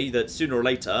Mojave, that sooner or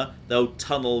later, they'll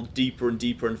tunnel deeper and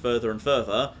deeper and further, and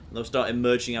they'll start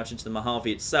emerging out into the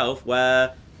Mojave itself,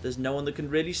 where there's no one that can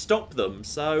really stop them.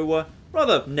 So,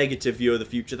 rather negative view of the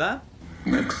future there.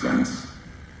 Makes sense.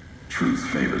 Truth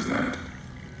favors that.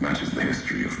 Matches the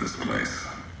history of this place.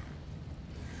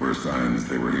 Were signs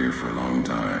they were here for a long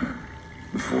time,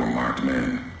 before marked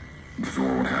men,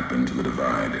 before what happened to the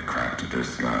divide cracked their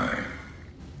sky.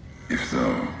 If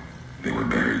so, they were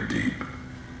buried deep.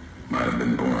 Might have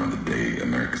been born the day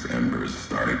America's embers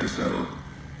started to settle.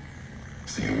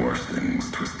 Seen worse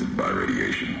things twisted by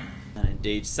radiation. And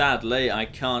indeed, sadly, I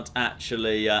can't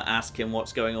actually ask him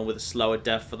what's going on with a slower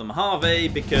death for the Mojave,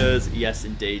 because, yes,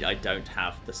 indeed, I don't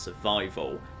have the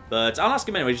survival. But I'll ask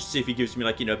him anyway, just to see if he gives me,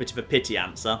 like, you know, a bit of a pity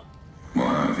answer.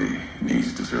 Mojave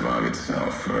needs to survive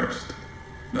itself first.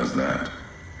 Does that.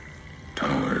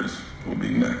 Tunnelers will be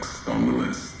next on the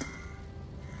list.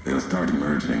 They'll start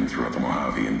emerging throughout the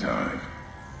Mojave in time.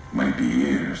 Might be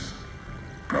years.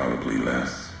 Probably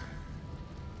less.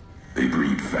 They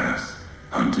breed fast,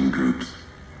 hunt in groups,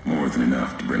 more than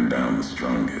enough to bring down the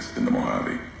strongest in the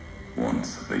Mojave,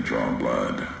 once they draw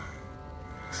blood.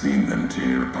 Seen them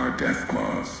tear apart Death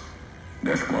Claws.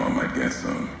 Death Claw might get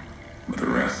some, but the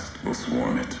rest will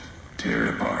swarm it, tear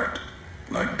it apart,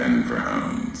 like Denver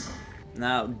hounds.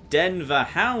 Now, Denver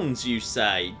hounds, you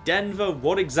say? Denver,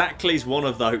 what exactly is one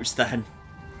of those, then?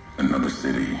 Another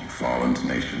city fallen to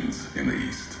nations in the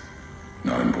east.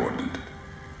 Not important.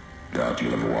 Doubt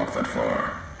you'll ever walk that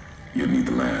far. You'd need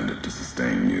the land to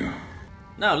sustain you.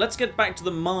 Now, let's get back to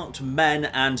the marked men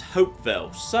and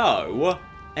Hopeville. So,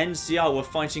 NCR were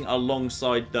fighting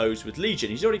alongside those with Legion.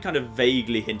 He's already kind of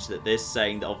vaguely hinted at this,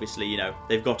 saying that obviously, you know,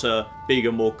 they've got a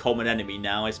bigger, more common enemy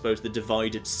now, I suppose the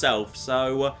Divide itself.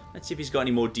 So, let's see if he's got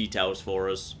any more details for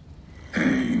us.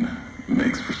 Pain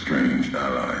makes for strange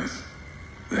allies.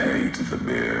 The hate the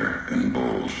bear and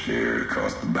bull shared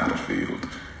across the battlefield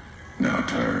now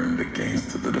turned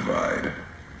against the Divide.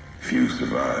 Few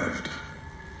survived.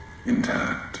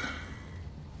 Intact.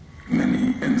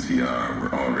 Many NCR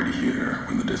were already here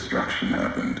when the destruction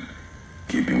happened,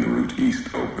 keeping the route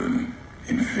east open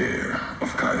in fear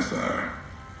of Caesar,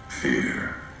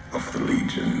 fear of the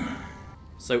Legion.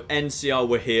 So NCR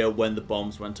were here when the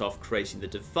bombs went off, creating the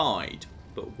Divide.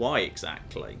 But why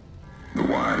exactly? The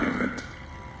why of it.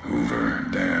 Hoover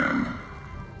Dam.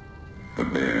 The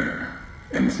bear,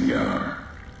 NCR,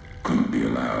 couldn't be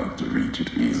allowed to reach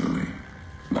it easily.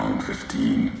 Long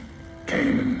 15,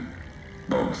 Cayman,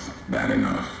 both bad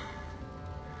enough.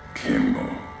 Kimball,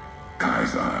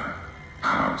 Kaiser,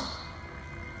 House.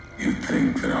 You'd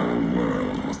think that our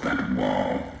world was that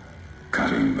wall,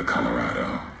 cutting the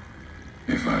Colorado.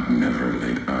 If I'd never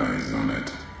laid eyes on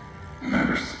it,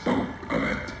 never spoke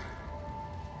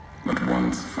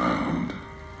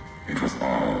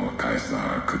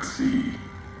could see.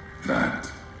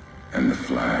 That, and the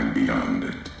flag beyond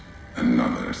it,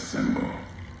 another symbol,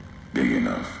 big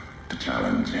enough to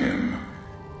challenge him.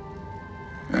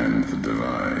 And the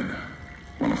divide,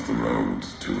 one of the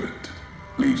roads to it.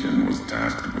 Legion was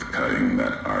tasked with cutting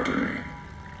that artery.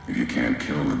 If you can't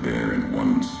kill the bear in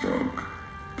one stroke,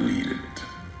 bleed it,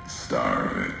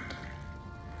 starve it.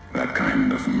 That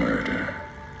kind of murder.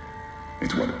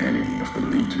 It's what any of the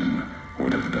Legion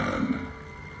would have done.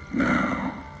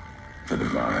 Now, the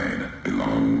divide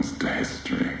belongs to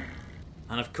history.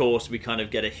 And of course, we kind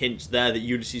of get a hint there that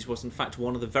Ulysses was in fact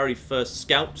one of the very first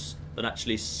scouts that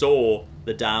actually saw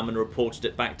the dam and reported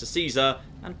it back to Caesar,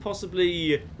 and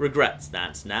possibly regrets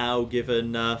that now,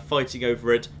 given fighting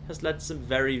over it has led to some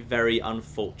very, very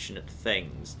unfortunate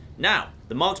things. Now,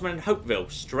 the marksmen in Hopeville,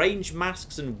 strange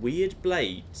masks and weird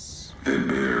blades. They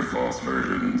bear false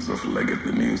versions of Legate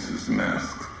Lemus's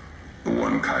mask, the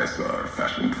one Caesar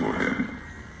fashioned for him.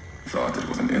 Thought it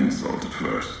was an insult at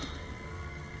first.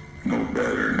 No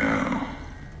better now.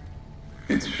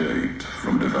 It's shaped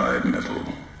from divide metal,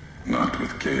 not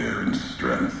with care and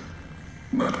strength,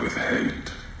 but with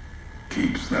hate.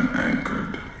 Keeps them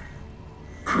anchored.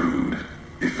 Crude,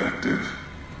 effective,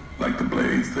 like the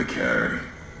blades they carry.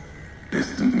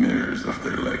 Distant mirrors of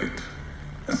their legate,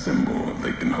 a symbol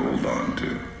they can hold on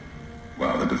to,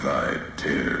 while the divide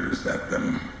tears at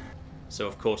them. So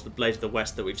of course the blade of the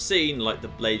west that we've seen, like the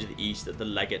blade of the east that the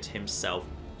legate himself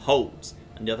holds.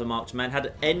 And the other marksmen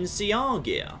had NCR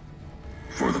gear.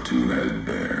 For the two-headed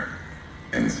bear,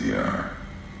 NCR,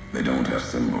 they don't have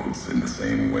symbols in the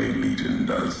same way Legion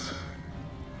does.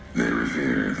 They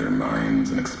revere their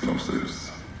mines and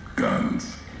explosives,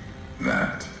 guns.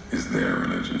 That is their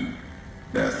religion.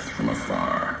 Death from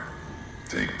afar.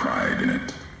 Take pride in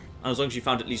it. And as long as you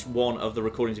found at least one of the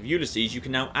recordings of Ulysses, you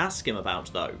can now ask him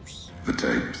about those. The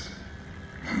tapes.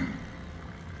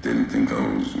 Didn't think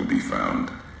those would be found.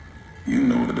 You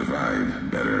know the divide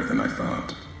better than I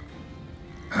thought.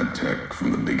 Had tech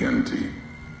from the big empty.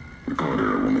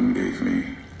 Recorder a woman gave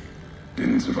me.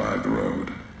 Didn't survive the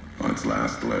road. On its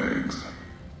last legs.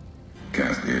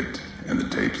 Cast it and the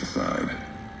tapes aside.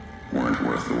 Weren't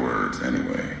worth the words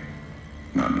anyway.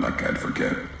 Not like I'd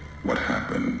forget what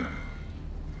happened.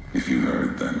 If you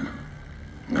heard them.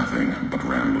 Nothing but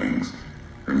ramblings.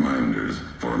 Reminders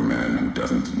for a man who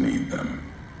doesn't need them.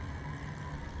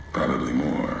 Probably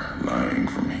more lying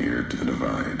from here to the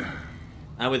divide.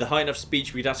 And with a high enough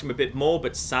speech, we'd ask him a bit more,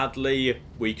 but sadly,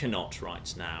 we cannot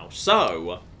right now.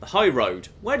 So, the high road,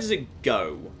 where does it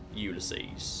go,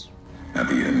 Ulysses? At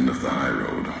the end of the high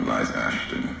road lies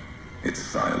Ashton, its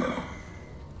silo.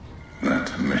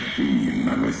 That machine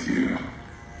I'm with you,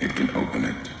 it can open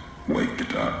it, wake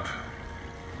it up,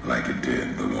 like it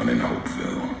did the one in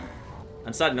Hopeville.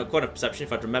 And sadly, not quite a perception.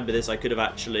 If I'd remember this, I could have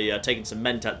actually taken some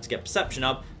mentat to get perception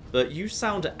up. But you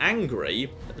sound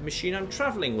angry at the machine I'm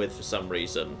travelling with for some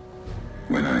reason.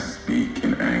 When I speak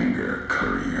in anger,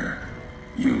 courier,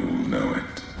 you'll know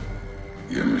it.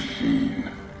 Your machine,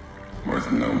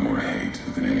 worth no more hate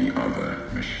than any other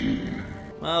machine.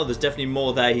 Well, there's definitely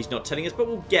more there he's not telling us, but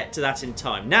we'll get to that in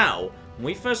time. Now, when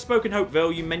we first spoke in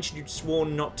Hopeville, you mentioned you'd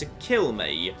sworn not to kill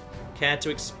me. Care to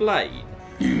explain?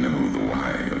 You know the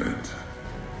why of it.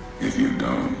 If you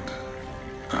don't,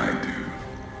 I do.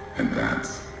 And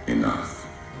that's enough.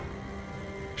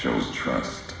 Shows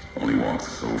trust, only walks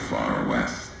so far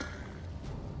west.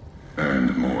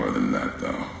 Earned more than that,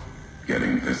 though,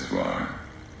 getting this far.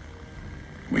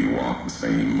 We walk the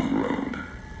same road,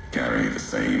 carry the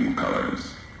same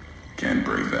colors. Can't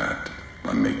break that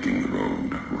by making the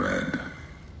road red.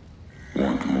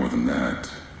 Want more than that?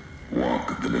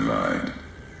 Walk the divide.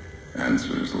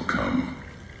 Answers will come.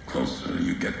 Closer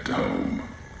you get to home.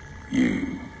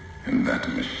 You and that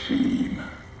machine.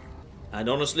 And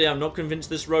honestly, I'm not convinced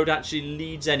this road actually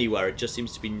leads anywhere. It just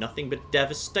seems to be nothing but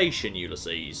devastation,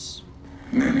 Ulysses.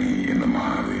 Many in the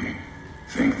Mojave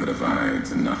think the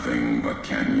divide's nothing but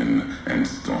canyon and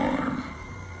storm.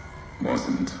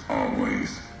 Wasn't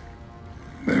always.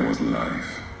 There was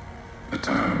life. A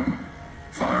town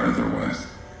farther west.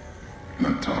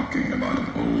 Not talking about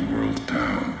an old world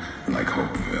town like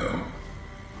Hopeville.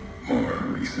 More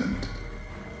recent.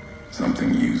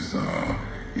 Something you saw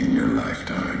in your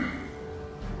lifetime.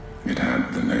 It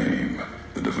had the name,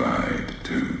 the divide,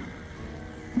 too.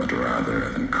 But rather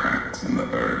than cracks in the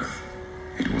earth,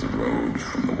 it was a road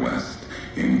from the west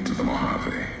into the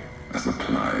Mojave, a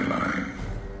supply line.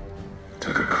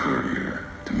 Took a courier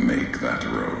to make that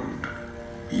road.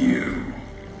 You.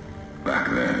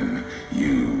 Back then,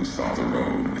 you saw the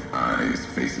road with eyes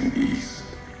facing east.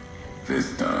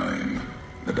 This time,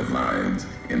 the divide's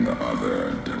in the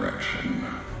other direction.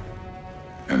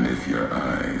 And if your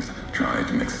eyes try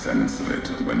to make sense of it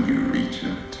when you reach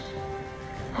it,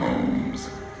 home's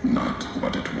not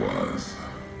what it was.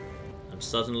 And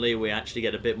suddenly we actually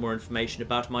get a bit more information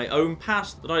about my own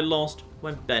past that I lost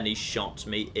when Benny shot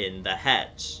me in the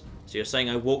head. So you're saying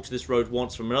I walked this road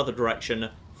once from another direction,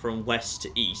 from west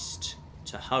to east,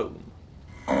 to home.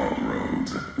 All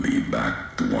roads lead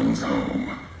back to one's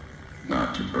home.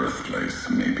 Not your birthplace,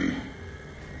 maybe,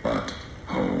 but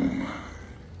home.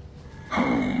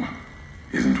 Home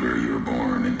isn't where you were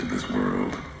born into this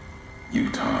world. You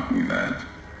taught me that.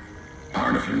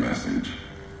 Part of your message,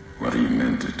 whether you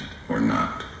meant it or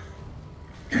not,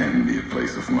 can be a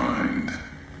place of mind.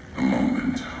 A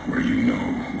moment where you know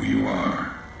who you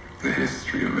are, the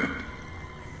history of it.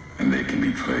 And they can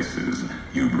be places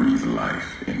you breathe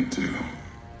life into.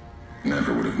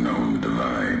 Never would have known the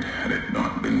divide had it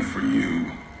not been for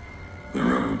you. The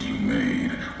road you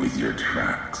made with your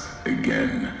tracks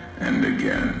again and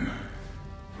again.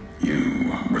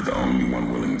 You were the only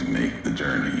one willing to make the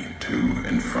journey to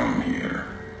and from here.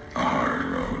 A hard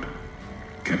road.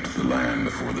 Kept the land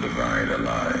before the divide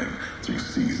alive through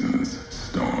seasons,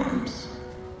 storms.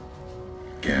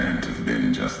 Can't have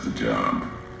been just a job.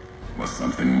 Was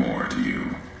something more to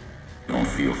you. Don't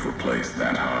feel for a place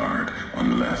that hard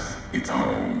unless it's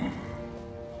home.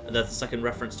 And there's the second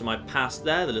reference to my past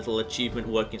there, the little achievement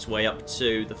working its way up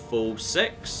to the full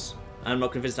 6. I'm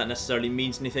not convinced that necessarily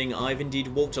means anything. I've indeed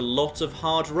walked a lot of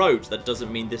hard roads. That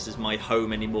doesn't mean this is my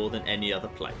home any more than any other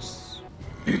place.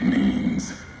 It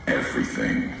means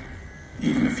everything.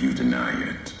 Even if you deny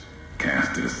it,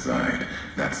 cast it aside,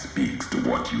 that speaks to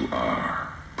what you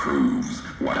are, proves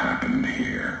what happened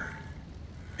here.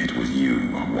 It was you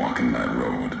walking that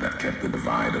road that kept the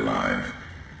divide alive.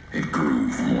 It grew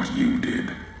from what you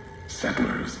did.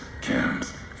 Settlers,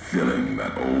 camps, filling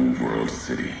that old world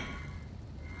city.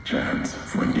 Chance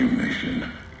for a new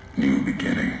mission, new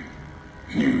beginning,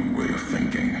 new way of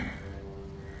thinking.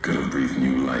 Could have breathed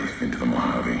new life into the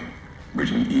Mojave,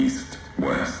 bridging east,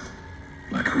 west,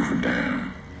 like Hoover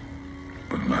Dam.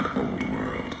 But not old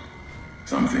world.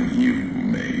 Something you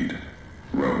made.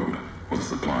 Road was a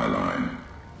supply line.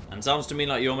 And sounds to me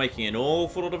like you're making an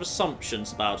awful lot of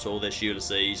assumptions about all this,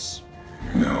 Ulysses.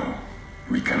 No,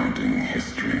 recounting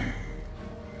history.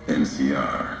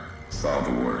 NCR saw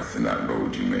the worth in that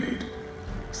road you made.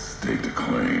 Staked a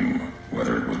claim,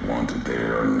 whether it was wanted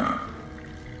there or not.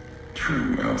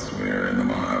 True elsewhere in the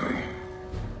Mojave.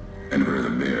 And where the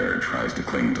bear tries to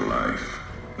cling to life,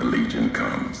 the Legion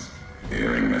comes,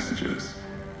 bearing messages.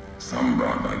 Some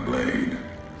brought by blade,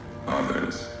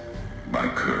 others by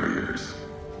couriers.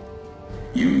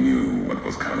 You knew what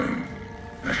was coming,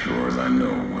 as sure as I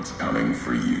know what's coming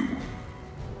for you.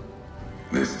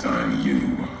 This time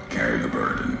you carry the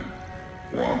burden.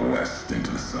 Walk west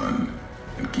into the sun,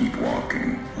 and keep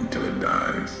walking until it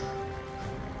dies.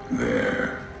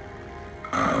 There,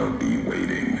 I'll be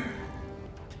waiting.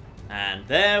 And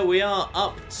there we are,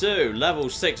 up to level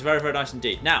 6. Very, very nice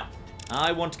indeed. Now,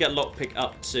 I want to get lockpick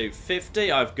up to 50.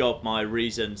 I've got my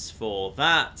reasons for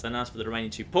that. And as for the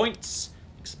remaining 2 points,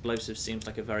 explosive seems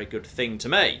like a very good thing to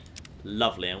me.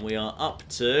 Lovely, and we are up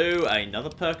to another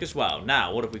perk as well.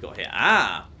 Now, what have we got here?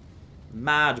 Ah!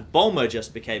 Mad Bomber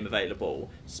just became available.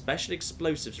 Special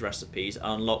explosives recipes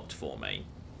unlocked for me.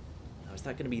 Now, is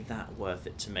that going to be that worth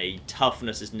it to me?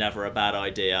 Toughness is never a bad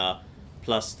idea.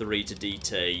 +3 to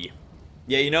DT.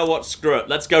 Yeah, you know what? Screw it.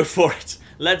 Let's go for it.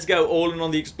 Let's go all in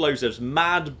on the explosives.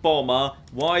 Mad Bomber.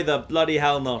 Why the bloody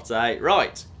hell not, eh?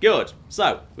 Right. Good.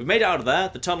 So, we've made it out of there.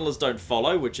 The tunnelers don't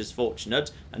follow, which is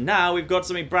fortunate. And now we've got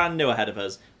something brand new ahead of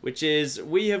us, which is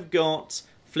we have got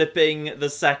flipping the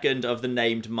second of the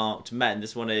named marked men.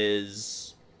 This one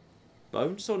is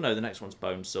Bonesaw? No, the next one's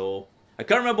Bonesaw. I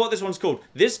can't remember what this one's called.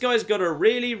 This guy's got a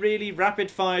really, really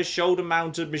rapid-fire,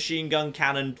 shoulder-mounted machine gun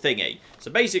cannon thingy.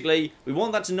 So basically, we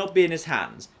want that to not be in his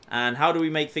hands. And how do we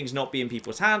make things not be in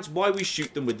people's hands? Why, we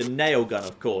shoot them with the nail gun,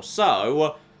 of course.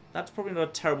 So, that's probably not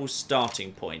a terrible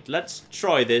starting point. Let's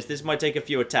try this. This might take a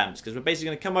few attempts, because we're basically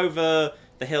going to come over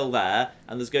the hill there,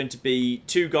 and there's going to be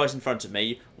 2 guys in front of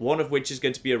me, one of which is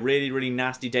going to be a really, really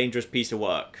nasty, dangerous piece of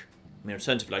work. I mean,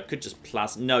 alternatively, I could just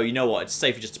plasma... No, you know what? It's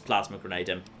safer just to plasma grenade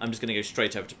him. I'm just going to go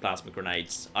straight over to plasma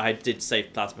grenades. I did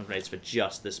save plasma grenades for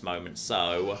just this moment,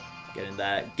 so... Get in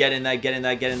there. Get in there, get in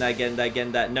there, get in there, get in there, get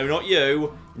in there. No, not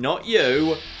you. Not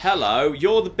you. Hello,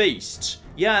 you're the beast.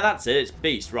 Yeah, that's it. It's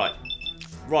beast. Right.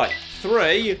 Right.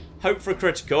 3. Hope for a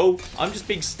critical. I'm just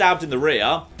being stabbed in the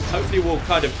rear. Hopefully we'll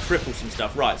kind of cripple some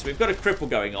stuff. Right, so we've got a cripple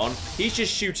going on. He's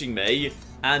just shooting me.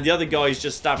 And the other guy's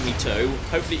just stabbed me too.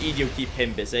 Hopefully Edie will keep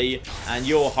him busy. And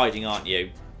you're hiding, aren't you?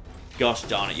 Gosh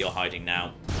darn it, you're hiding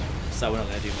now. so we're not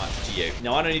going to do much to you.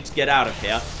 Now, I don't need to get out of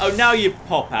here. Oh, now you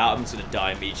pop out. I'm just going to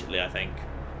die immediately, I think.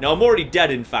 No, I'm already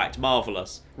dead, in fact.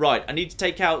 Marvellous. Right, I need to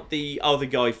take out the other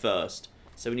guy first.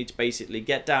 So we need to basically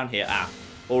get down here. Ah,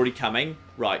 already coming.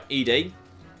 Right, ED.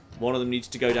 One of them needs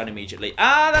to go down immediately.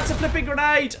 Ah, that's a flipping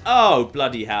grenade! Oh,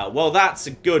 bloody hell. Well, that's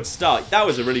a good start. That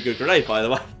was a really good grenade, by the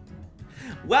way.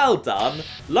 Well done.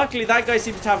 Luckily, that guy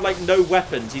seems to have, like, no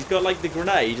weapons. He's got, like, the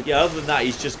grenade. Yeah, other than that,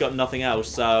 he's just got nothing else.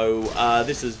 So,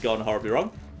 this has gone horribly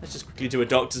wrong. Let's just quickly do a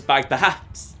doctor's bag,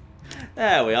 perhaps.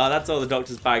 There we are. That's all the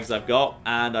doctor's bags I've got.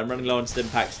 And I'm running low on stim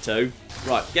packs too.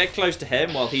 Right, get close to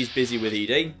him while he's busy with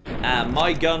ED. And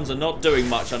my guns are not doing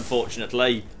much,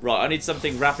 unfortunately. Right, I need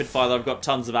something rapid fire that I've got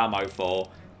tons of ammo for.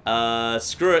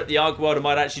 Screw it. The arc welder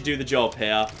might actually do the job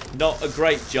here. Not a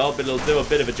great job, but it'll do a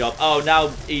bit of a job. Oh, now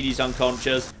ED's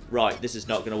unconscious. Right, this is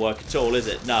not going to work at all, is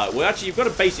it? No. Well, actually, you've got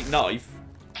a basic knife.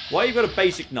 Why you've got a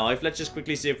basic knife? Let's just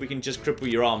quickly see if we can just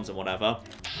cripple your arms and whatever.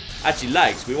 Actually,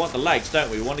 legs. We want the legs,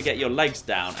 don't we? We want to get your legs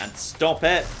down. And stop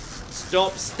it.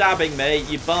 Stop stabbing me,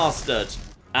 you bastard.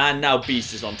 And now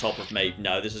Beast is on top of me.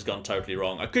 No, this has gone totally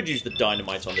wrong. I could use the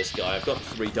dynamite on this guy. I've got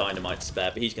 3 dynamite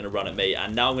spare, but he's going to run at me.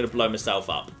 And now I'm going to blow myself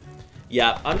up.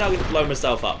 Yeah, I'm now going to blow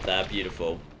myself up there.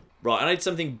 Beautiful. Right, I need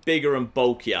something bigger and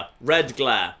bulkier. Red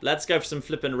glare. Let's go for some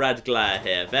flippin' red glare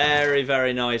here. Very,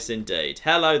 very nice indeed.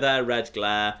 Hello there, red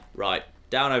glare. Right,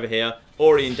 down over here.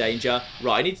 Already in danger.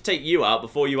 Right, I need to take you out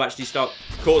before you actually start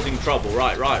causing trouble.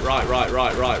 Right. I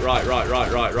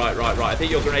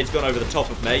think your grenade's gone over the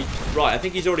top of me. Right, I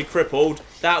think he's already crippled.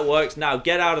 That works. Now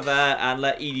get out of there and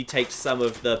let Edie take some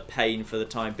of the pain for the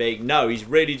time being. No, he's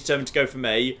really determined to go for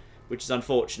me, which is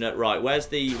unfortunate. Right, where's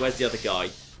the other guy?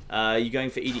 You going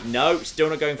for Edie? No, still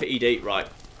not going for Edie. Right.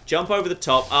 Jump over the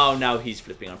top. Oh, now he's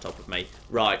flipping on top of me.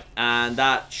 Right. And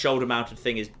that shoulder-mounted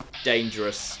thing is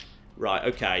dangerous. Right,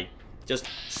 okay. Just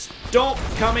stop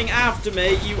coming after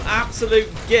me, you absolute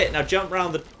git. Now jump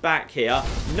around the back here.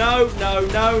 No.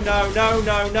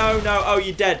 Oh,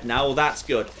 you're dead now. Well, that's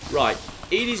good. Right.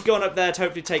 Edie's gone up there to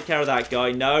hopefully take care of that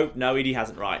guy. No, Edie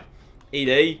hasn't. Right.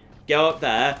 Edie, go up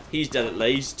there. He's dead at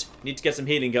least. Need to get some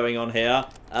healing going on here.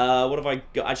 What have I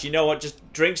got? Actually, you know what? Just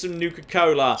drink some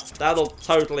Nuka-Cola. That'll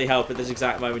totally help at this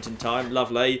exact moment in time.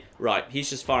 Lovely. Right, he's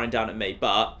just firing down at me.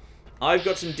 But I've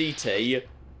got some DT.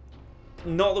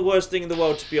 Not the worst thing in the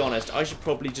world, to be honest. I should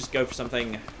probably just go for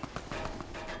something.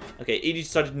 Okay, Edie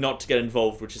decided not to get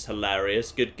involved, which is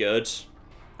hilarious. Good.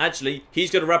 Actually,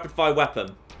 he's got a rapid-fire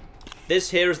weapon.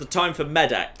 This here is the time for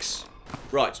Med-X.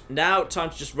 Right, now time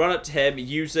to just run up to him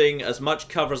using as much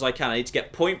cover as I can. I need to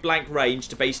get point-blank range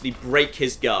to basically break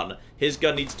his gun. His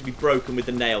gun needs to be broken with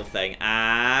the nail thing.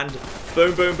 And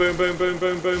boom.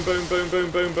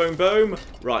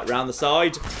 Right, round the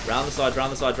side. Round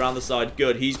the side.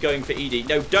 Good, he's going for Edie.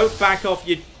 No, don't back off.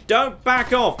 You don't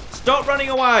back off. Stop running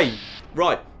away.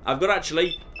 Right, I've got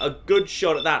actually a good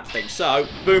shot at that thing. So,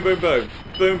 boom.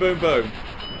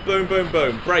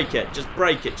 Break it. Just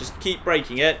break it. Just keep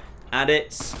breaking it. And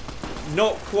it's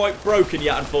not quite broken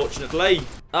yet, unfortunately.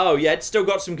 Oh, yeah, it's still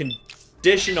got some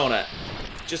condition on it.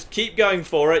 Just keep going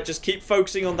for it. Just keep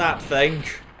focusing on that thing.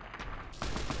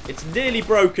 It's nearly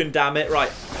broken, damn it. Right,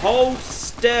 hold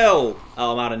still.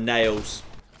 Oh, I'm out of nails.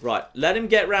 Right, let him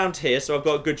get round here so I've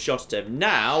got a good shot at him.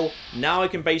 Now I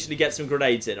can basically get some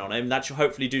grenades in on him. That should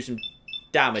hopefully do some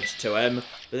damage to him.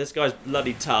 But this guy's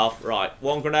bloody tough. Right,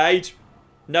 1 grenade.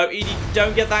 No, Edie,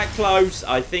 don't get that close.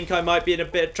 I think I might be in a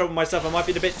bit of trouble myself. I might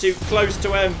be a bit too close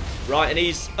to him. Right, and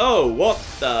he's... Oh, what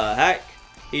the heck?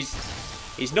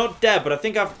 He's not dead, but I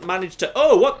think I've managed to...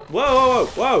 Oh, what? Whoa.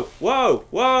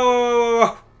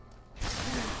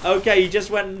 Okay, he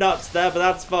just went nuts there, but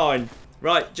that's fine.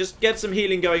 Right, just get some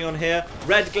healing going on here.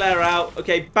 Red glare out.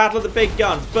 Okay, battle of the big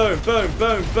guns. Boom.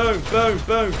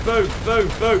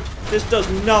 This does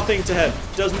nothing to him.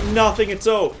 Does nothing at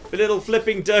all. The little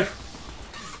flipping do...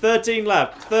 13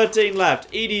 left.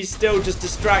 Edie's still just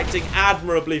distracting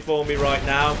admirably for me right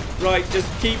now. Right, just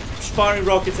keep firing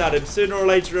rockets at him. Sooner or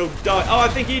later he'll die. Oh, I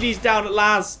think Edie's down at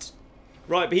last.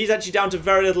 Right, but he's actually down to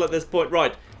very little at this point.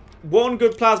 Right, 1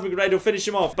 good plasma grenade will finish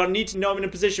him off. But I need to know him in a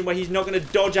position where he's not going to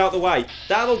dodge out the way.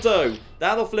 That'll do.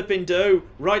 That'll flipping do.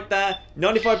 Right there.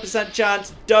 95%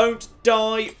 chance. Don't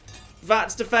die.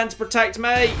 VATS defense, protect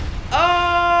me.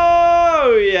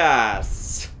 Oh, yes.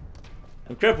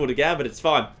 I'm crippled again, but it's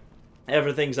fine.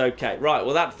 Everything's okay. Right,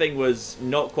 well, that thing was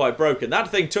not quite broken. That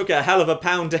thing took a hell of a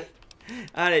pounding,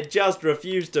 and it just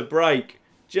refused to break.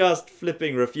 Just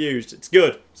flipping refused. It's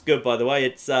good. It's good, by the way.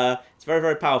 It's very,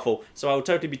 very powerful. So I will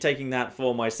totally be taking that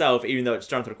for myself, even though its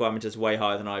strength requirement is way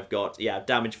higher than I've got. Yeah,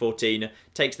 damage 14.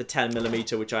 Takes the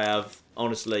 10mm, which I have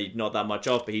honestly not that much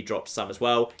off, but he drops some as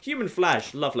well. Human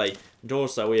flesh, lovely. And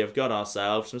also we have got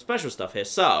ourselves some special stuff here.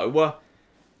 So,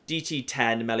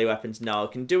 DT10 melee weapons, no, I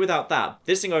can do without that.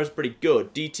 This thing is pretty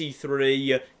good.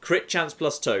 DT3, crit chance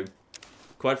 +2.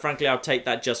 Quite frankly, I'll take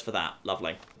that just for that.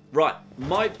 Lovely. Right,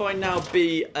 might by now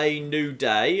be a new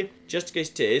day. Just in case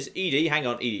it is. Edie, hang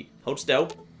on, Edie, hold still.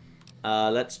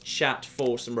 Let's chat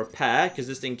for some repair, because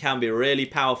this thing can be really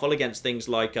powerful against things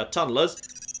like tunnelers.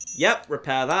 Yep,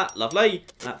 repair that. Lovely.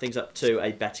 That thing's up to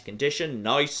a better condition.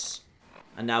 Nice.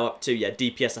 And now up to, yeah,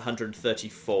 DPS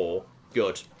 134.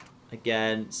 Good.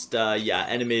 Against, yeah,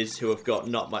 enemies who have got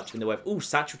not much in the way of... Ooh,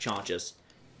 satchel charges.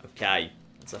 Okay.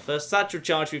 That's the first satchel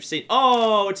charge we've seen.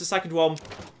 Oh, it's a second one.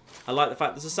 I like the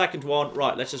fact there's a second one.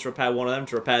 Right, let's just repair one of them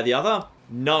to repair the other.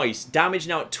 Nice. Damage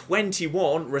now at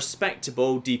 21.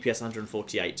 Respectable. DPS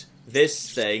 148.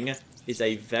 This thing is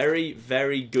a very,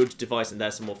 very good device. And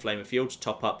there's some more Flamer Fuel to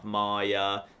top up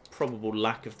my probable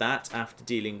lack of that after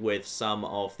dealing with some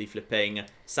of the flipping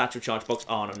satchel charge box.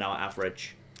 Oh, and I'm now at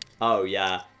average. Oh,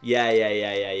 yeah.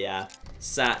 Yeah.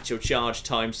 Satchel charge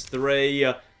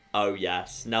 ×3. Oh,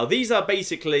 yes. Now, these are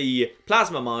basically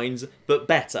plasma mines, but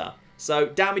better. So,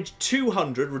 damage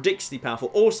 200, ridiculously powerful.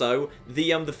 Also,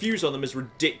 the fuse on them is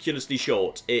ridiculously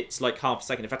short. It's like half a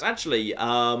second. In fact, actually,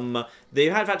 they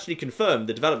have actually confirmed,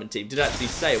 the development team did actually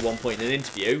say at one point in an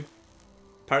interview,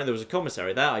 apparently there was a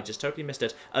commissary there, I just totally missed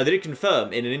it. They did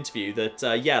confirm in an interview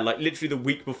that, yeah, like literally the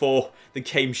week before the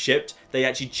game shipped, they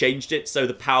actually changed it so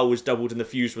the power was doubled and the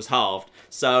fuse was halved.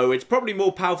 So it's probably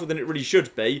more powerful than it really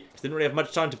should be, because they didn't really have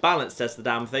much time to balance test the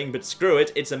damn thing, but screw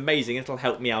it, it's amazing, it'll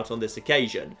help me out on this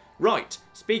occasion. Right,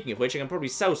 speaking of which, I can probably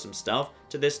sell some stuff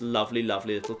to this lovely,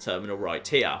 lovely little terminal right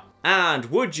here. And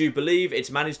would you believe it's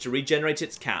managed to regenerate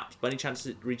its caps? By any chance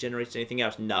it regenerated anything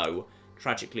else? No.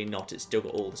 Tragically not, it's still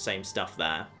got all the same stuff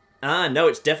there. Ah, no,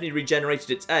 it's definitely regenerated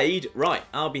its aid. Right,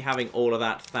 I'll be having all of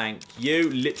that, thank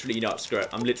you. Literally, you know, screw it.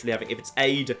 I'm literally having, if it's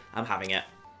aid, I'm having it.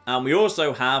 And we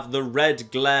also have the red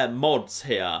glare mods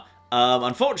here.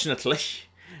 Unfortunately,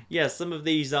 yeah, some of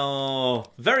these are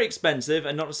very expensive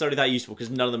and not necessarily that useful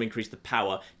because none of them increase the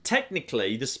power.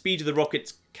 Technically, the speed of the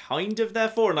rocket's kind of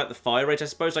therefore, and like the fire rate, I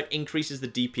suppose, like increases the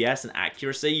DPS and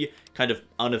accuracy, kind of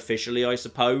unofficially, I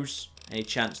suppose. Any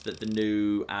chance that the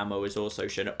new ammo is also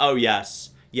shown up? Oh, yes.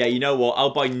 Yeah, you know what?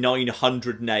 I'll buy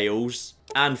 900 nails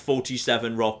and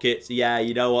 47 rockets. Yeah,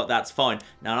 you know what? That's fine.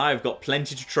 Now, I've got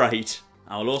plenty to trade.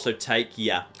 I will also take,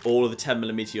 yeah, all of the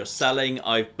 10mm you're selling.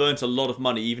 I've burnt a lot of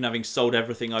money, even having sold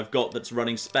everything I've got that's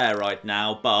running spare right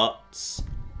now, but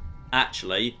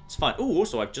actually, it's fine. Oh,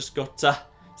 also, I've just got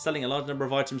selling a large number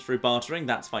of items through bartering.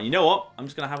 That's fine. You know what? I'm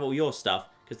just going to have all your stuff,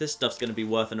 because this stuff's going to be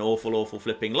worth an awful, awful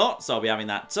flipping lot, so I'll be having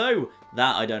that too.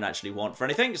 That I don't actually want for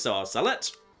anything, so I'll sell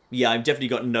it. Yeah, I've definitely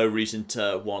got no reason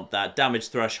to want that. Damage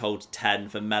threshold 10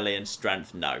 for melee and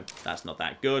strength. No, that's not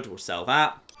that good. We'll sell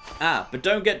that. Ah, but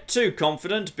don't get too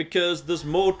confident because there's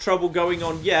more trouble going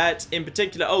on yet. In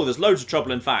particular, oh, there's loads of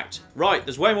trouble in fact. Right,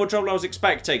 there's way more trouble than I was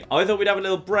expecting. I thought we'd have a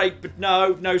little break, but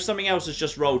no, something else has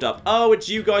just rolled up. Oh, it's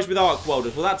you guys with arc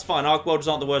welders. Well, that's fine. Arc welders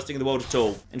aren't the worst thing in the world at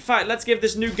all. In fact, let's give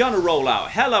this new gun a roll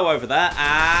out. Hello over there,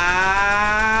 and...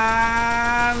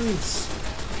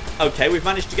 okay, we've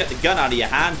managed to get the gun out of your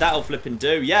hand. That'll flip and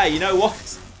do. Yeah, you know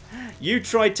what? You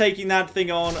tried taking that thing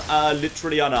on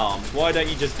literally unarmed. Why don't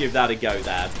you just give that a go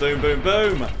there? Boom, boom,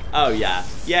 boom. Oh, yeah.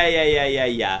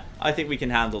 Yeah. I think we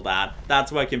can handle that.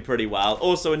 That's working pretty well.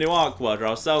 Also, a new arc welder.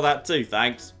 I'll sell that too,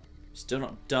 thanks. Still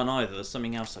not done either. There's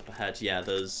something else up ahead. Yeah,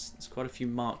 there's quite a few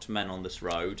marked men on this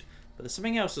road. But there's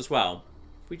something else as well.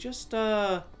 If we just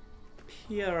peer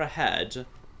ahead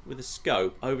with a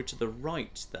scope over to the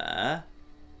right there.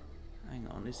 Hang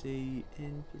on, is he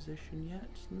in position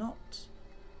yet? Not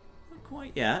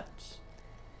quite yet.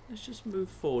 Let's just move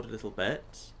forward a little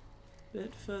bit. A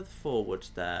bit further forward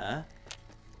there.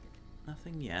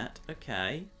 Nothing yet.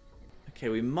 Okay. Okay,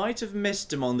 we might have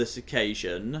missed him on this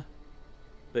occasion.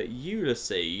 But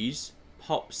Ulysses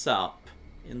pops up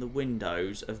in the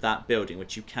windows of that building,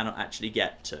 which you cannot actually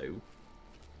get to.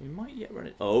 We might yet run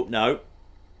it. Oh, no.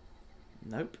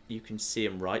 Nope. You can see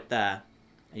him right there.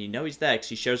 And you know he's there because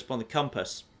he shows up on the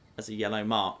compass as a yellow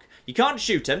mark. You can't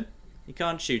shoot him. You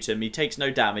can't shoot him. He takes no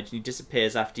damage and he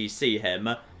disappears after you see him.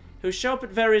 He'll show up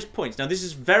at various points. Now, this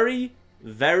is very,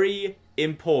 very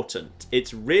important.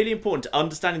 It's really important to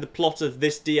understanding the plot of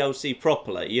this DLC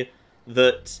properly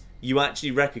that you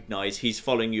actually recognise he's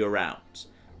following you around.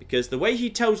 Because the way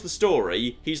he tells the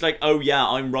story, he's like, oh yeah,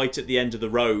 I'm right at the end of the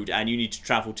road and you need to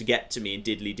travel to get to me and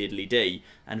diddly diddly dee.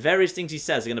 And various things he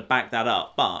says are going to back that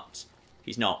up, but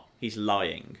he's not. He's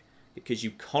lying. Because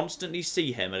you constantly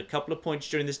see him at a couple of points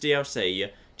during this DLC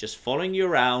just following you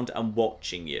around and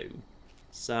watching you.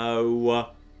 So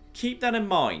keep that in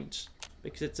mind,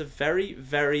 because it's a very,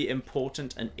 very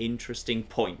important and interesting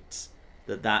point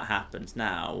that happens.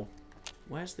 Now,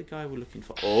 where's the guy we're looking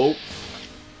for? Oh,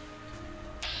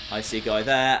 I see a guy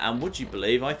there, and would you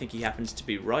believe, I think he happens to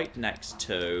be right next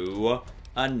to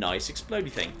a nice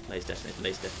explodey thing. Laser detonator,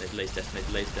 laser detonator, laser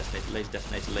detonator, laser detonator, laser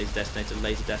detonator, laser detonator,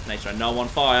 laser detonator, and now I'm on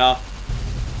fire.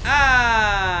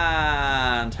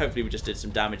 And hopefully we just did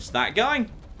some damage to that guy.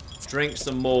 Drink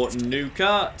some more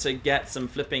Nuka to get some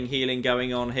flipping healing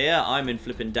going on here. I'm in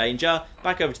flipping danger.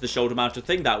 Back over to the shoulder mounted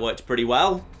thing. That worked pretty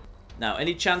well. Now,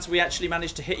 any chance we actually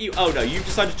managed to hit you? Oh, no. You've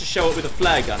decided to show up with a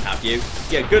flare gun, have you?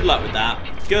 Yeah, good luck with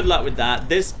that. Good luck with that.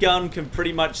 This gun can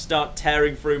pretty much start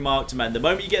tearing through marked men. The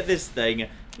moment you get this thing,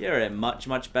 you're in much,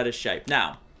 much better shape.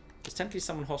 Now, there's technically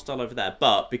someone hostile over there,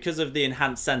 but because of the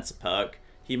enhanced sensor perk,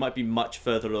 he might be much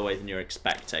further away than you're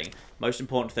expecting. Most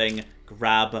important thing,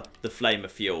 grab the flamer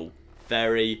fuel.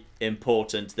 Very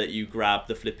important that you grab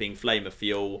the flipping flamer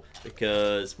fuel,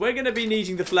 because we're going to be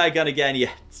needing the flare gun again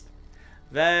yet.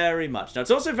 Very much. Now,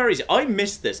 it's also very easy. I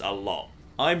miss this a lot.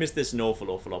 I miss this an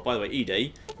awful, awful lot. By the way,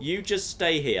 Edie, you just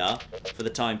stay here for the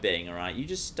time being, alright? You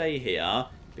just stay here,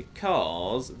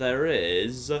 because there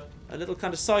is a little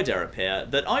kind of side area up here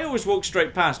that I always walk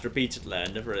straight past repeatedly. I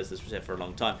never realized this was here for a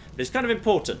long time. But it's kind of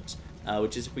important,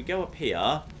 which is if we go up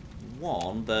here,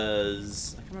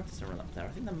 there's... I can't remember if there's anyone up there. I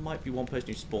think there might be one person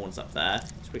who spawns up there.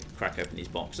 So we can crack open these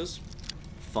boxes.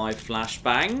 5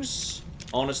 flashbangs.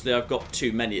 Honestly, I've got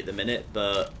too many at the minute,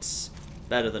 but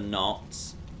better than not.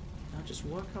 Now just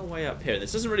work our way up here.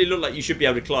 This doesn't really look like you should be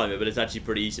able to climb it, but it's actually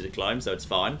pretty easy to climb, so it's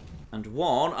fine. And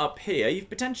one up here, you've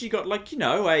potentially got, like, you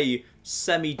know, a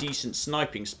semi-decent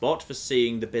sniping spot for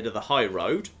seeing the bit of the high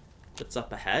road that's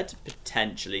up ahead.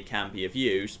 Potentially can be of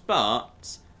use,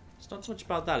 but it's not so much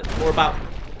about that. It's more about...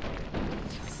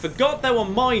 Forgot there were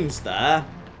mines there.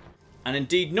 And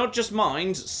indeed, not just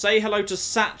mines. Say hello to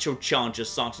satchel charges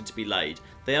starting to be laid.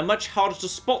 They are much harder to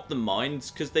spot than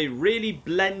mines because they really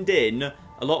blend in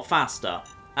a lot faster.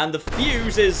 And the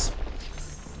fuse is...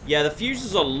 Yeah, the fuse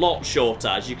is a lot shorter,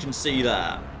 as you can see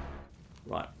there.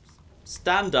 Right.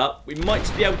 Stand up. We might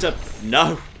just be able to...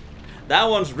 No. That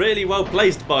one's really well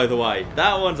placed, by the way.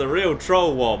 That one's a real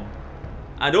troll one.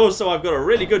 And also, I've got a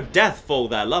really good death fall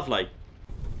there. Lovely.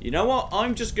 You know what?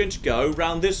 I'm just going to go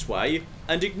round this way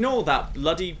and ignore that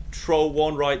bloody troll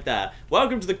one right there.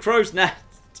 Welcome to the Crow's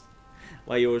Nest.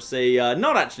 Where you will see,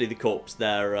 not actually the corpse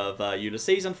there of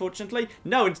Ulysses, unfortunately.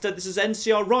 No, instead this is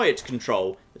NCR Riot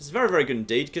Control. This is very, very good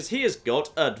indeed, because he has got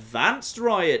advanced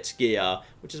riot gear,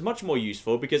 which is much more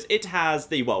useful because it has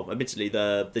the, well, admittedly,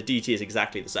 the DT is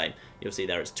exactly the same. You'll see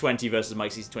there it's 20 versus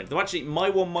Mike's is 20. Though actually, my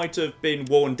one might have been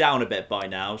worn down a bit by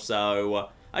now, so...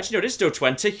 actually, no, it is still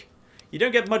 20. You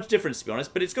don't get much difference, to be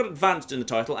honest, but it's got advanced in the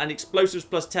title, and explosives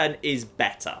plus 10 is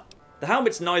better. The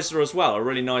helmet's nicer as well. A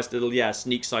really nice little, yeah,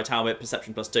 sneak sight helmet.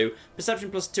 Perception plus 2.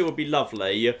 Perception plus 2 would be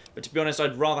lovely. But to be honest,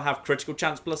 I'd rather have critical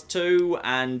chance plus 2.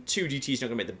 And 2 DT is not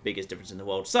going to make the biggest difference in the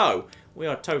world. So, we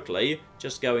are totally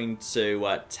just going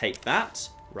to take that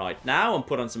right now and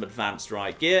put on some advanced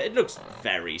riot gear. It looks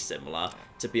very similar,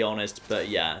 to be honest. But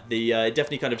yeah, it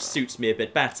definitely kind of suits me a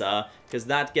bit better. Because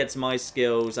that gets my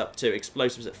skills up to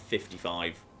explosives at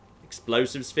 55.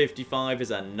 Explosives 55 is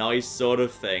a nice sort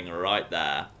of thing right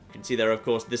there. You can see there, of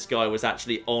course, this guy was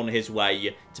actually on his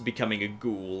way to becoming a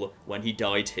ghoul when he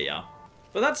died here.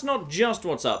 But that's not just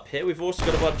what's up here. We've also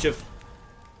got a bunch of...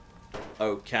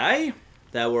 Okay.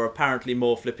 There were apparently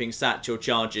more flipping satchel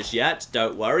charges yet.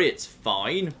 Don't worry, it's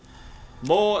fine.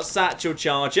 More satchel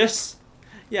charges.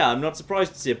 Yeah, I'm not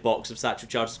surprised to see a box of satchel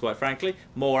charges, quite frankly.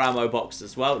 More ammo boxes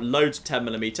as well. Loads of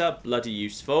 10mm. Bloody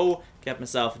useful. Kept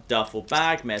myself a duffel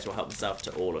bag. May as well help myself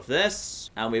to all of this.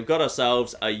 And we've got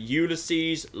ourselves a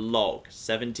Ulysses log.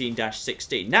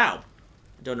 17-16. Now,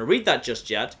 I don't want to read that just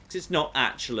yet, because it's not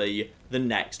actually the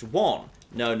next one.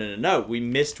 No. We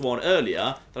missed one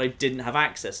earlier that I didn't have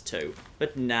access to.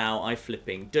 But now I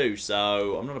flipping do.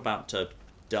 So, I'm not about to...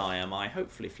 die, am I?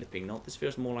 Hopefully flipping not. This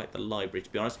feels more like the library,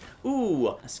 to be honest.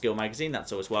 Ooh, a skill magazine.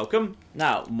 That's always welcome.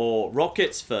 Now, more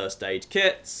rockets, first aid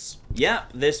kits.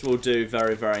 Yep, this will do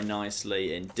very, very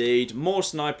nicely indeed. More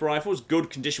sniper rifles. Good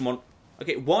condition one.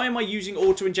 Okay, why am I using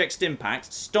auto-inject stim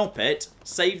packs? Stop it.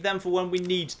 Save them for when we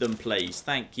need them, please.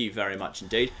 Thank you very much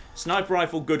indeed. Sniper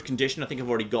rifle, good condition. I think I've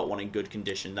already got one in good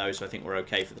condition, though, so I think we're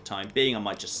okay for the time being. I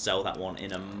might just sell that one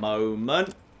in a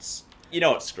moment. You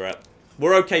know what? Screw it.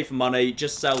 We're okay for money.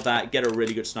 Just sell that. Get a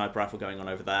really good sniper rifle going on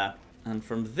over there. And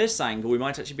from this angle, we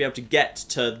might actually be able to get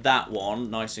to that one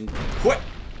nice and quick.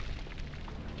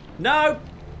 No!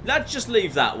 Let's just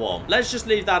leave that one. Let's just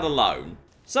leave that alone.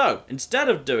 So, instead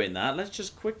of doing that, let's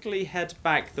just quickly head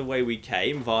back the way we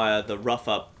came via the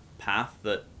rougher path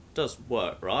that does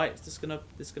work, right? Is this gonna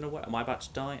work? Am I about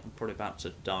to die? I'm probably about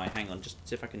to die. Hang on, just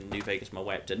see if I can New Vegas my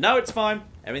way up to... No, it's fine.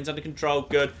 Everything's under control.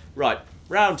 Good. Right,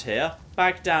 round here.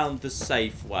 Back down the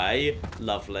safe way.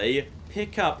 Lovely.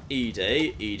 Pick up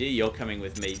Edie. Edie, you're coming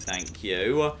with me, thank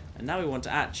you. And now we want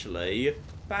to actually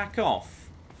back off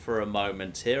for a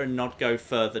moment here and not go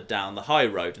further down the high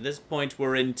road. At this point,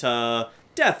 we're into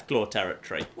Deathclaw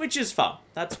territory, which is fun.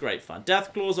 That's great fun.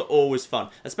 Deathclaws are always fun,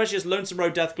 especially as Lonesome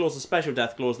Road Deathclaws are special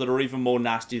Deathclaws that are even more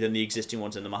nasty than the existing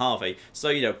ones in the Mojave. So,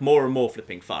 you know, more and more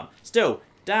flipping fun. Still,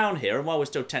 down here, and while we're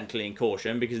still technically in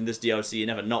caution, because in this DLC you're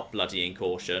never not bloody in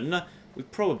caution, we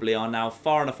probably are now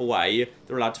far enough away that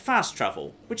we're allowed to fast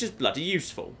travel, which is bloody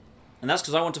useful. And that's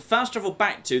because I want to fast travel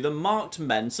back to the Marked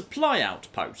Men Supply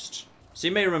Outpost. So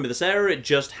you may remember this area, it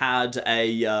just had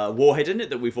a warhead in it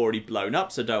that we've already blown up,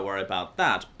 so don't worry about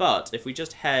that. But if we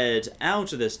just head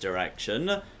out of this direction,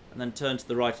 and then turn to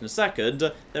the right in a second,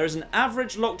 there is an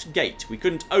average locked gate. We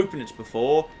couldn't open it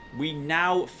before, we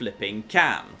now flipping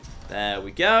can. There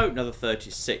we go, another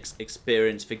 36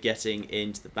 experience for getting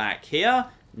into the back here.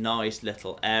 Nice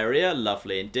little area,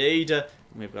 lovely indeed.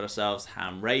 We've got ourselves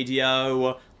ham radio,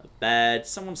 a bed,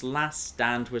 someone's last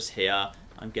stand was here.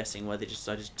 I'm guessing where they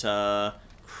decided to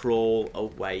crawl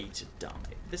away to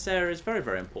die. This area is very,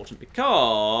 very important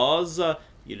because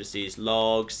Ulysses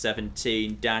log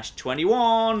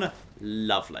 17-21.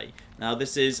 Lovely. Now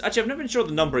this is... Actually, I've never been sure of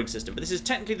the numbering system, but this is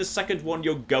technically the second one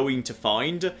you're going to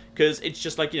find, because it's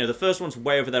just like, you know, the first one's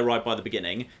way over there right by the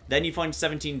beginning, then you find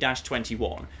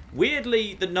 17-21.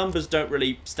 Weirdly, the numbers don't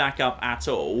really stack up at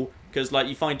all, because, like,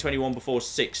 you find 21 before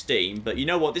 16, but you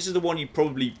know what? This is the one you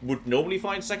probably would normally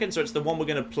find second, so it's the one we're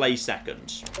going to play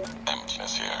second.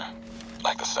 Emptiness here,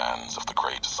 like the sands of the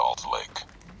great salt lake,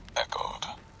 echoed.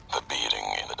 The beating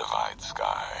in the divide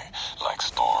sky, like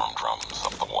storm drums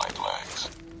of the white legs,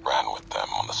 ran with them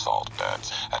on the salt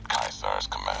beds at Caesar's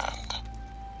command.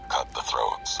 Cut the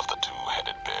throats of the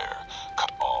two-headed bear,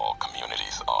 cut all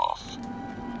communities off.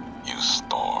 Use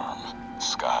storm,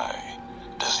 sky,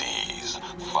 disease,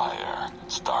 fire,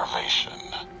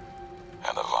 starvation,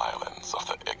 and the violence of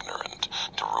the ignorant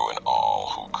to ruin all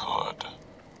who could.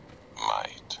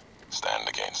 Might stand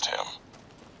against him.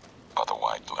 But the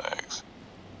whitelegs,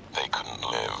 they couldn't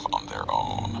live on their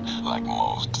own like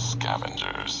most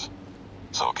scavengers,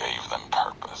 so gave them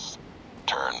purpose,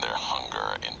 turned their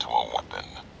hunger into a weapon.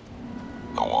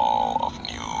 The wall of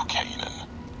New Canaan,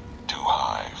 too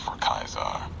high for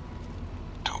Caesar,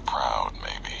 too proud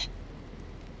maybe.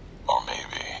 Or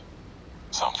maybe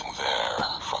something there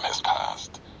from his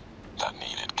past that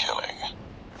needed killing.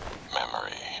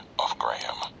 Memory of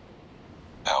Graham.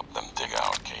 Help them dig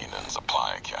out Canaan's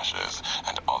supply caches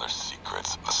and other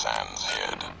secrets the sands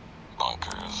hid.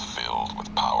 Bunkers filled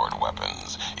with powered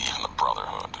weapons even the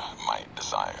Brotherhood might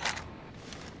desire.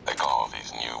 They call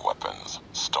these new weapons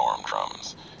storm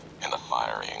drums in the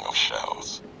firing of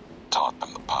shells. Taught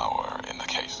them the power in the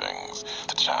casings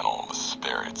to channel the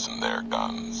spirits in their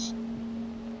guns.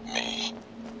 Me,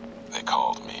 they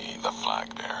called me the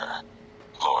flag bearer.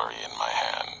 Glory in my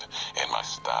hand, in my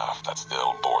staff that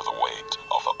still bore the weight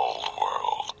of the old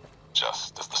world,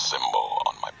 just as the symbol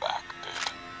on my back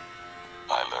did.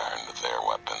 I learned their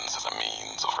weapons as a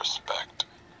means of respect,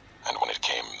 and when it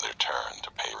came their turn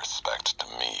to pay respect to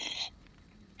me,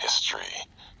 history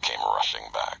came rushing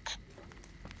back.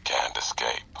 Can't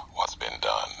escape what's been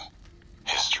done.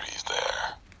 History's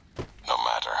there, no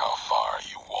matter how far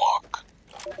you walk.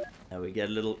 Now we get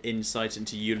a little insight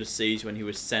into Ulysses when he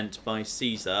was sent by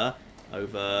Caesar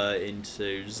over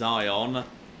into Zion, and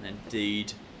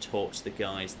indeed taught the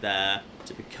guys there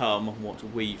to become what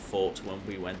we fought when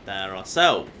we went there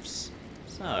ourselves.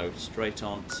 So, straight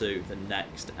on to the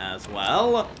next as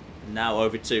well. Now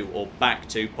over to, or back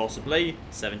to possibly,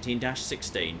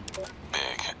 17-16.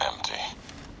 Big, empty.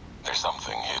 There's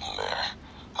something hidden there.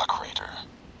 A crater.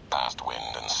 Past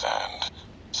wind and sand.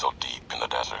 So deep in the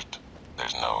desert,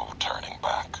 there's no turning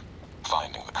back.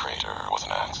 Finding the crater was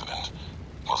an accident.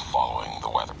 Was following the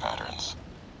weather patterns.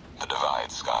 The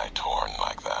divide sky torn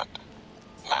like that.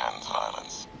 Man's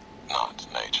violence, not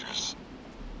nature's.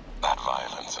 That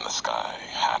violence in the sky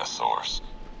had a source.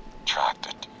 Tracked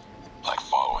it, like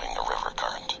following a river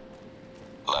current.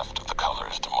 Left the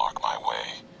colors to mark my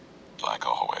way, like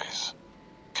always.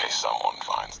 Case someone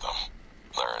finds them,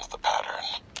 learns the pattern.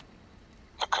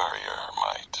 The courier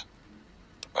might.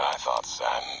 But I thought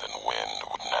sand and wind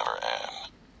would never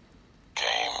end.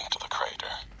 Came to the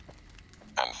crater.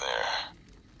 And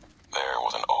there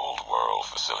was an old world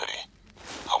facility.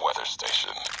 A weather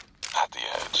station, at the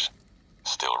edge.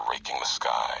 Still raking the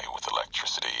sky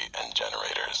electricity and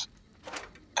generators.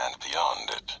 And beyond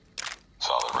it,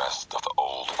 saw the rest of the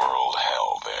old world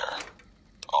hell there,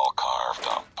 all carved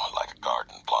up like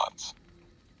garden plots.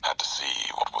 Had to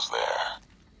see what was there.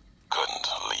 Couldn't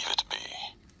leave it be.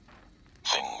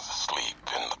 Things asleep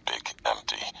in the big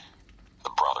empty. The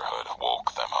Brotherhood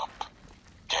woke them up.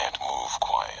 Can't move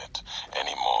quiet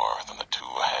any more than the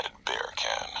two-headed bear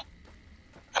can.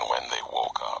 And when they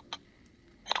woke up,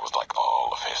 it was like all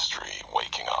of history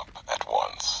waking up at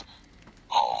once.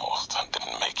 Almost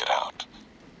didn't make it out.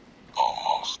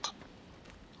 Almost.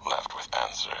 Left with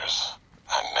answers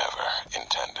I never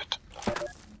intended.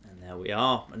 And there we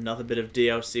are. Another bit of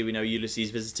DLC. We know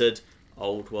Ulysses visited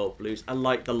Old World Blues. I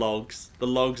like the logs. The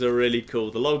logs are really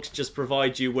cool. The logs just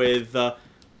provide you with a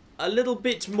little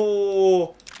bit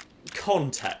more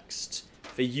context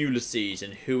for Ulysses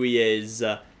and who he is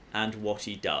and what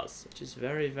he does, which is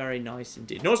very, very nice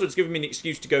indeed. And also it's given me an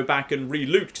excuse to go back and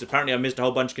re-loot, because apparently I missed a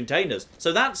whole bunch of containers.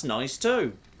 So that's nice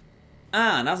too.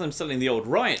 And as I'm selling the old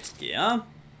riot gear,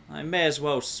 I may as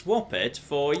well swap it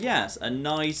for, yes, a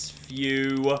nice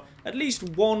few, at least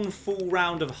one full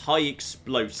round of high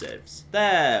explosives.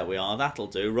 There we are, that'll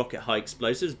do. Rocket high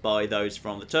explosives, buy those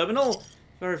from the terminal.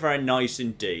 Very, very nice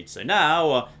indeed. So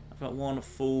now, I've got one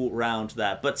full round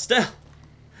there. But still,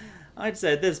 I'd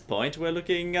say at this point, we're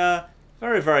looking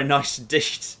very, very nice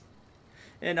indeed.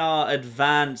 In our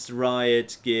advanced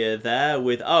riot gear there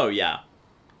with, oh yeah.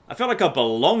 I feel like I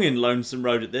belong in Lonesome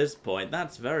Road at this point.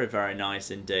 That's very, very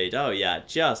nice indeed. Oh yeah,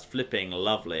 just flipping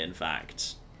lovely in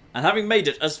fact. And having made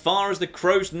it as far as the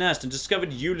crow's nest and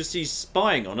discovered Ulysses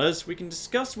spying on us, we can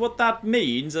discuss what that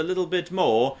means a little bit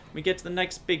more when we get to the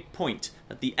next big point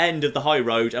at the end of the high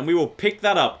road, and we will pick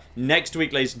that up next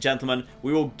week, ladies and gentlemen.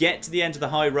 We will get to the end of the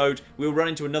high road, we will run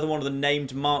into another one of the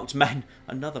named marked men,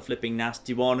 another flipping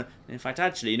nasty one. In fact,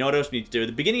 actually, you know what else we need to do? At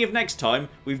the beginning of next time,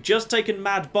 we've just taken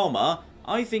Mad Bomber.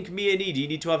 I think me and Edie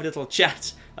need to have a little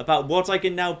chat about what I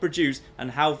can now produce and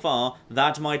how far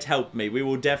that might help me. We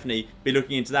will definitely be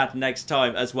looking into that next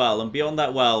time as well. And beyond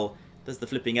that, well, there's the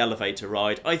flipping elevator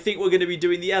ride. I think we're going to be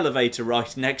doing the elevator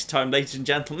ride next time, ladies and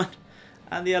gentlemen.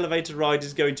 And the elevator ride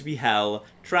is going to be hell.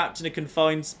 Trapped in a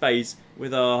confined space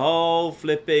with a whole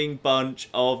flipping bunch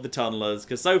of the tunnelers.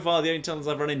 Because so far, the only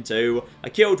tunnelers I've run into, I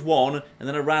killed one, and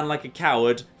then I ran like a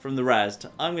coward from the rest.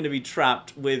 I'm going to be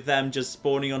trapped with them just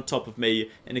spawning on top of me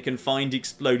in a confined,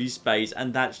 explodey space.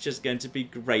 And that's just going to be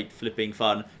great flipping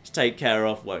fun to take care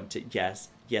of, won't it? Yes.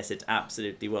 Yes, it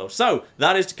absolutely will. So,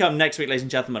 that is to come next week, ladies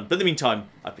and gentlemen. But in the meantime,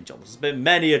 I've been John. This has been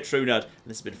many a true nerd. And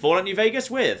this has been Fallout New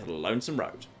Vegas with Lonesome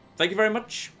Road. Thank you very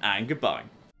much, and goodbye.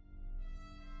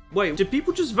 Wait, did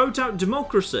people just vote out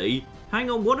democracy?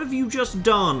 Hang on, what have you just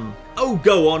done? Oh,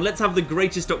 go on, let's have the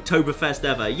greatest Oktoberfest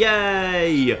ever.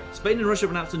 Yay! Spain and Russia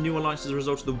have announced a new alliance as a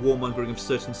result of the warmongering of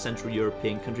certain Central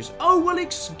European countries. Oh, well,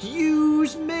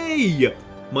 excuse me!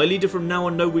 My leader from now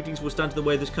on, no weaklings will stand in the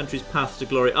way of this country's path to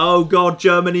glory. Oh, God,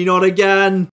 Germany, not again!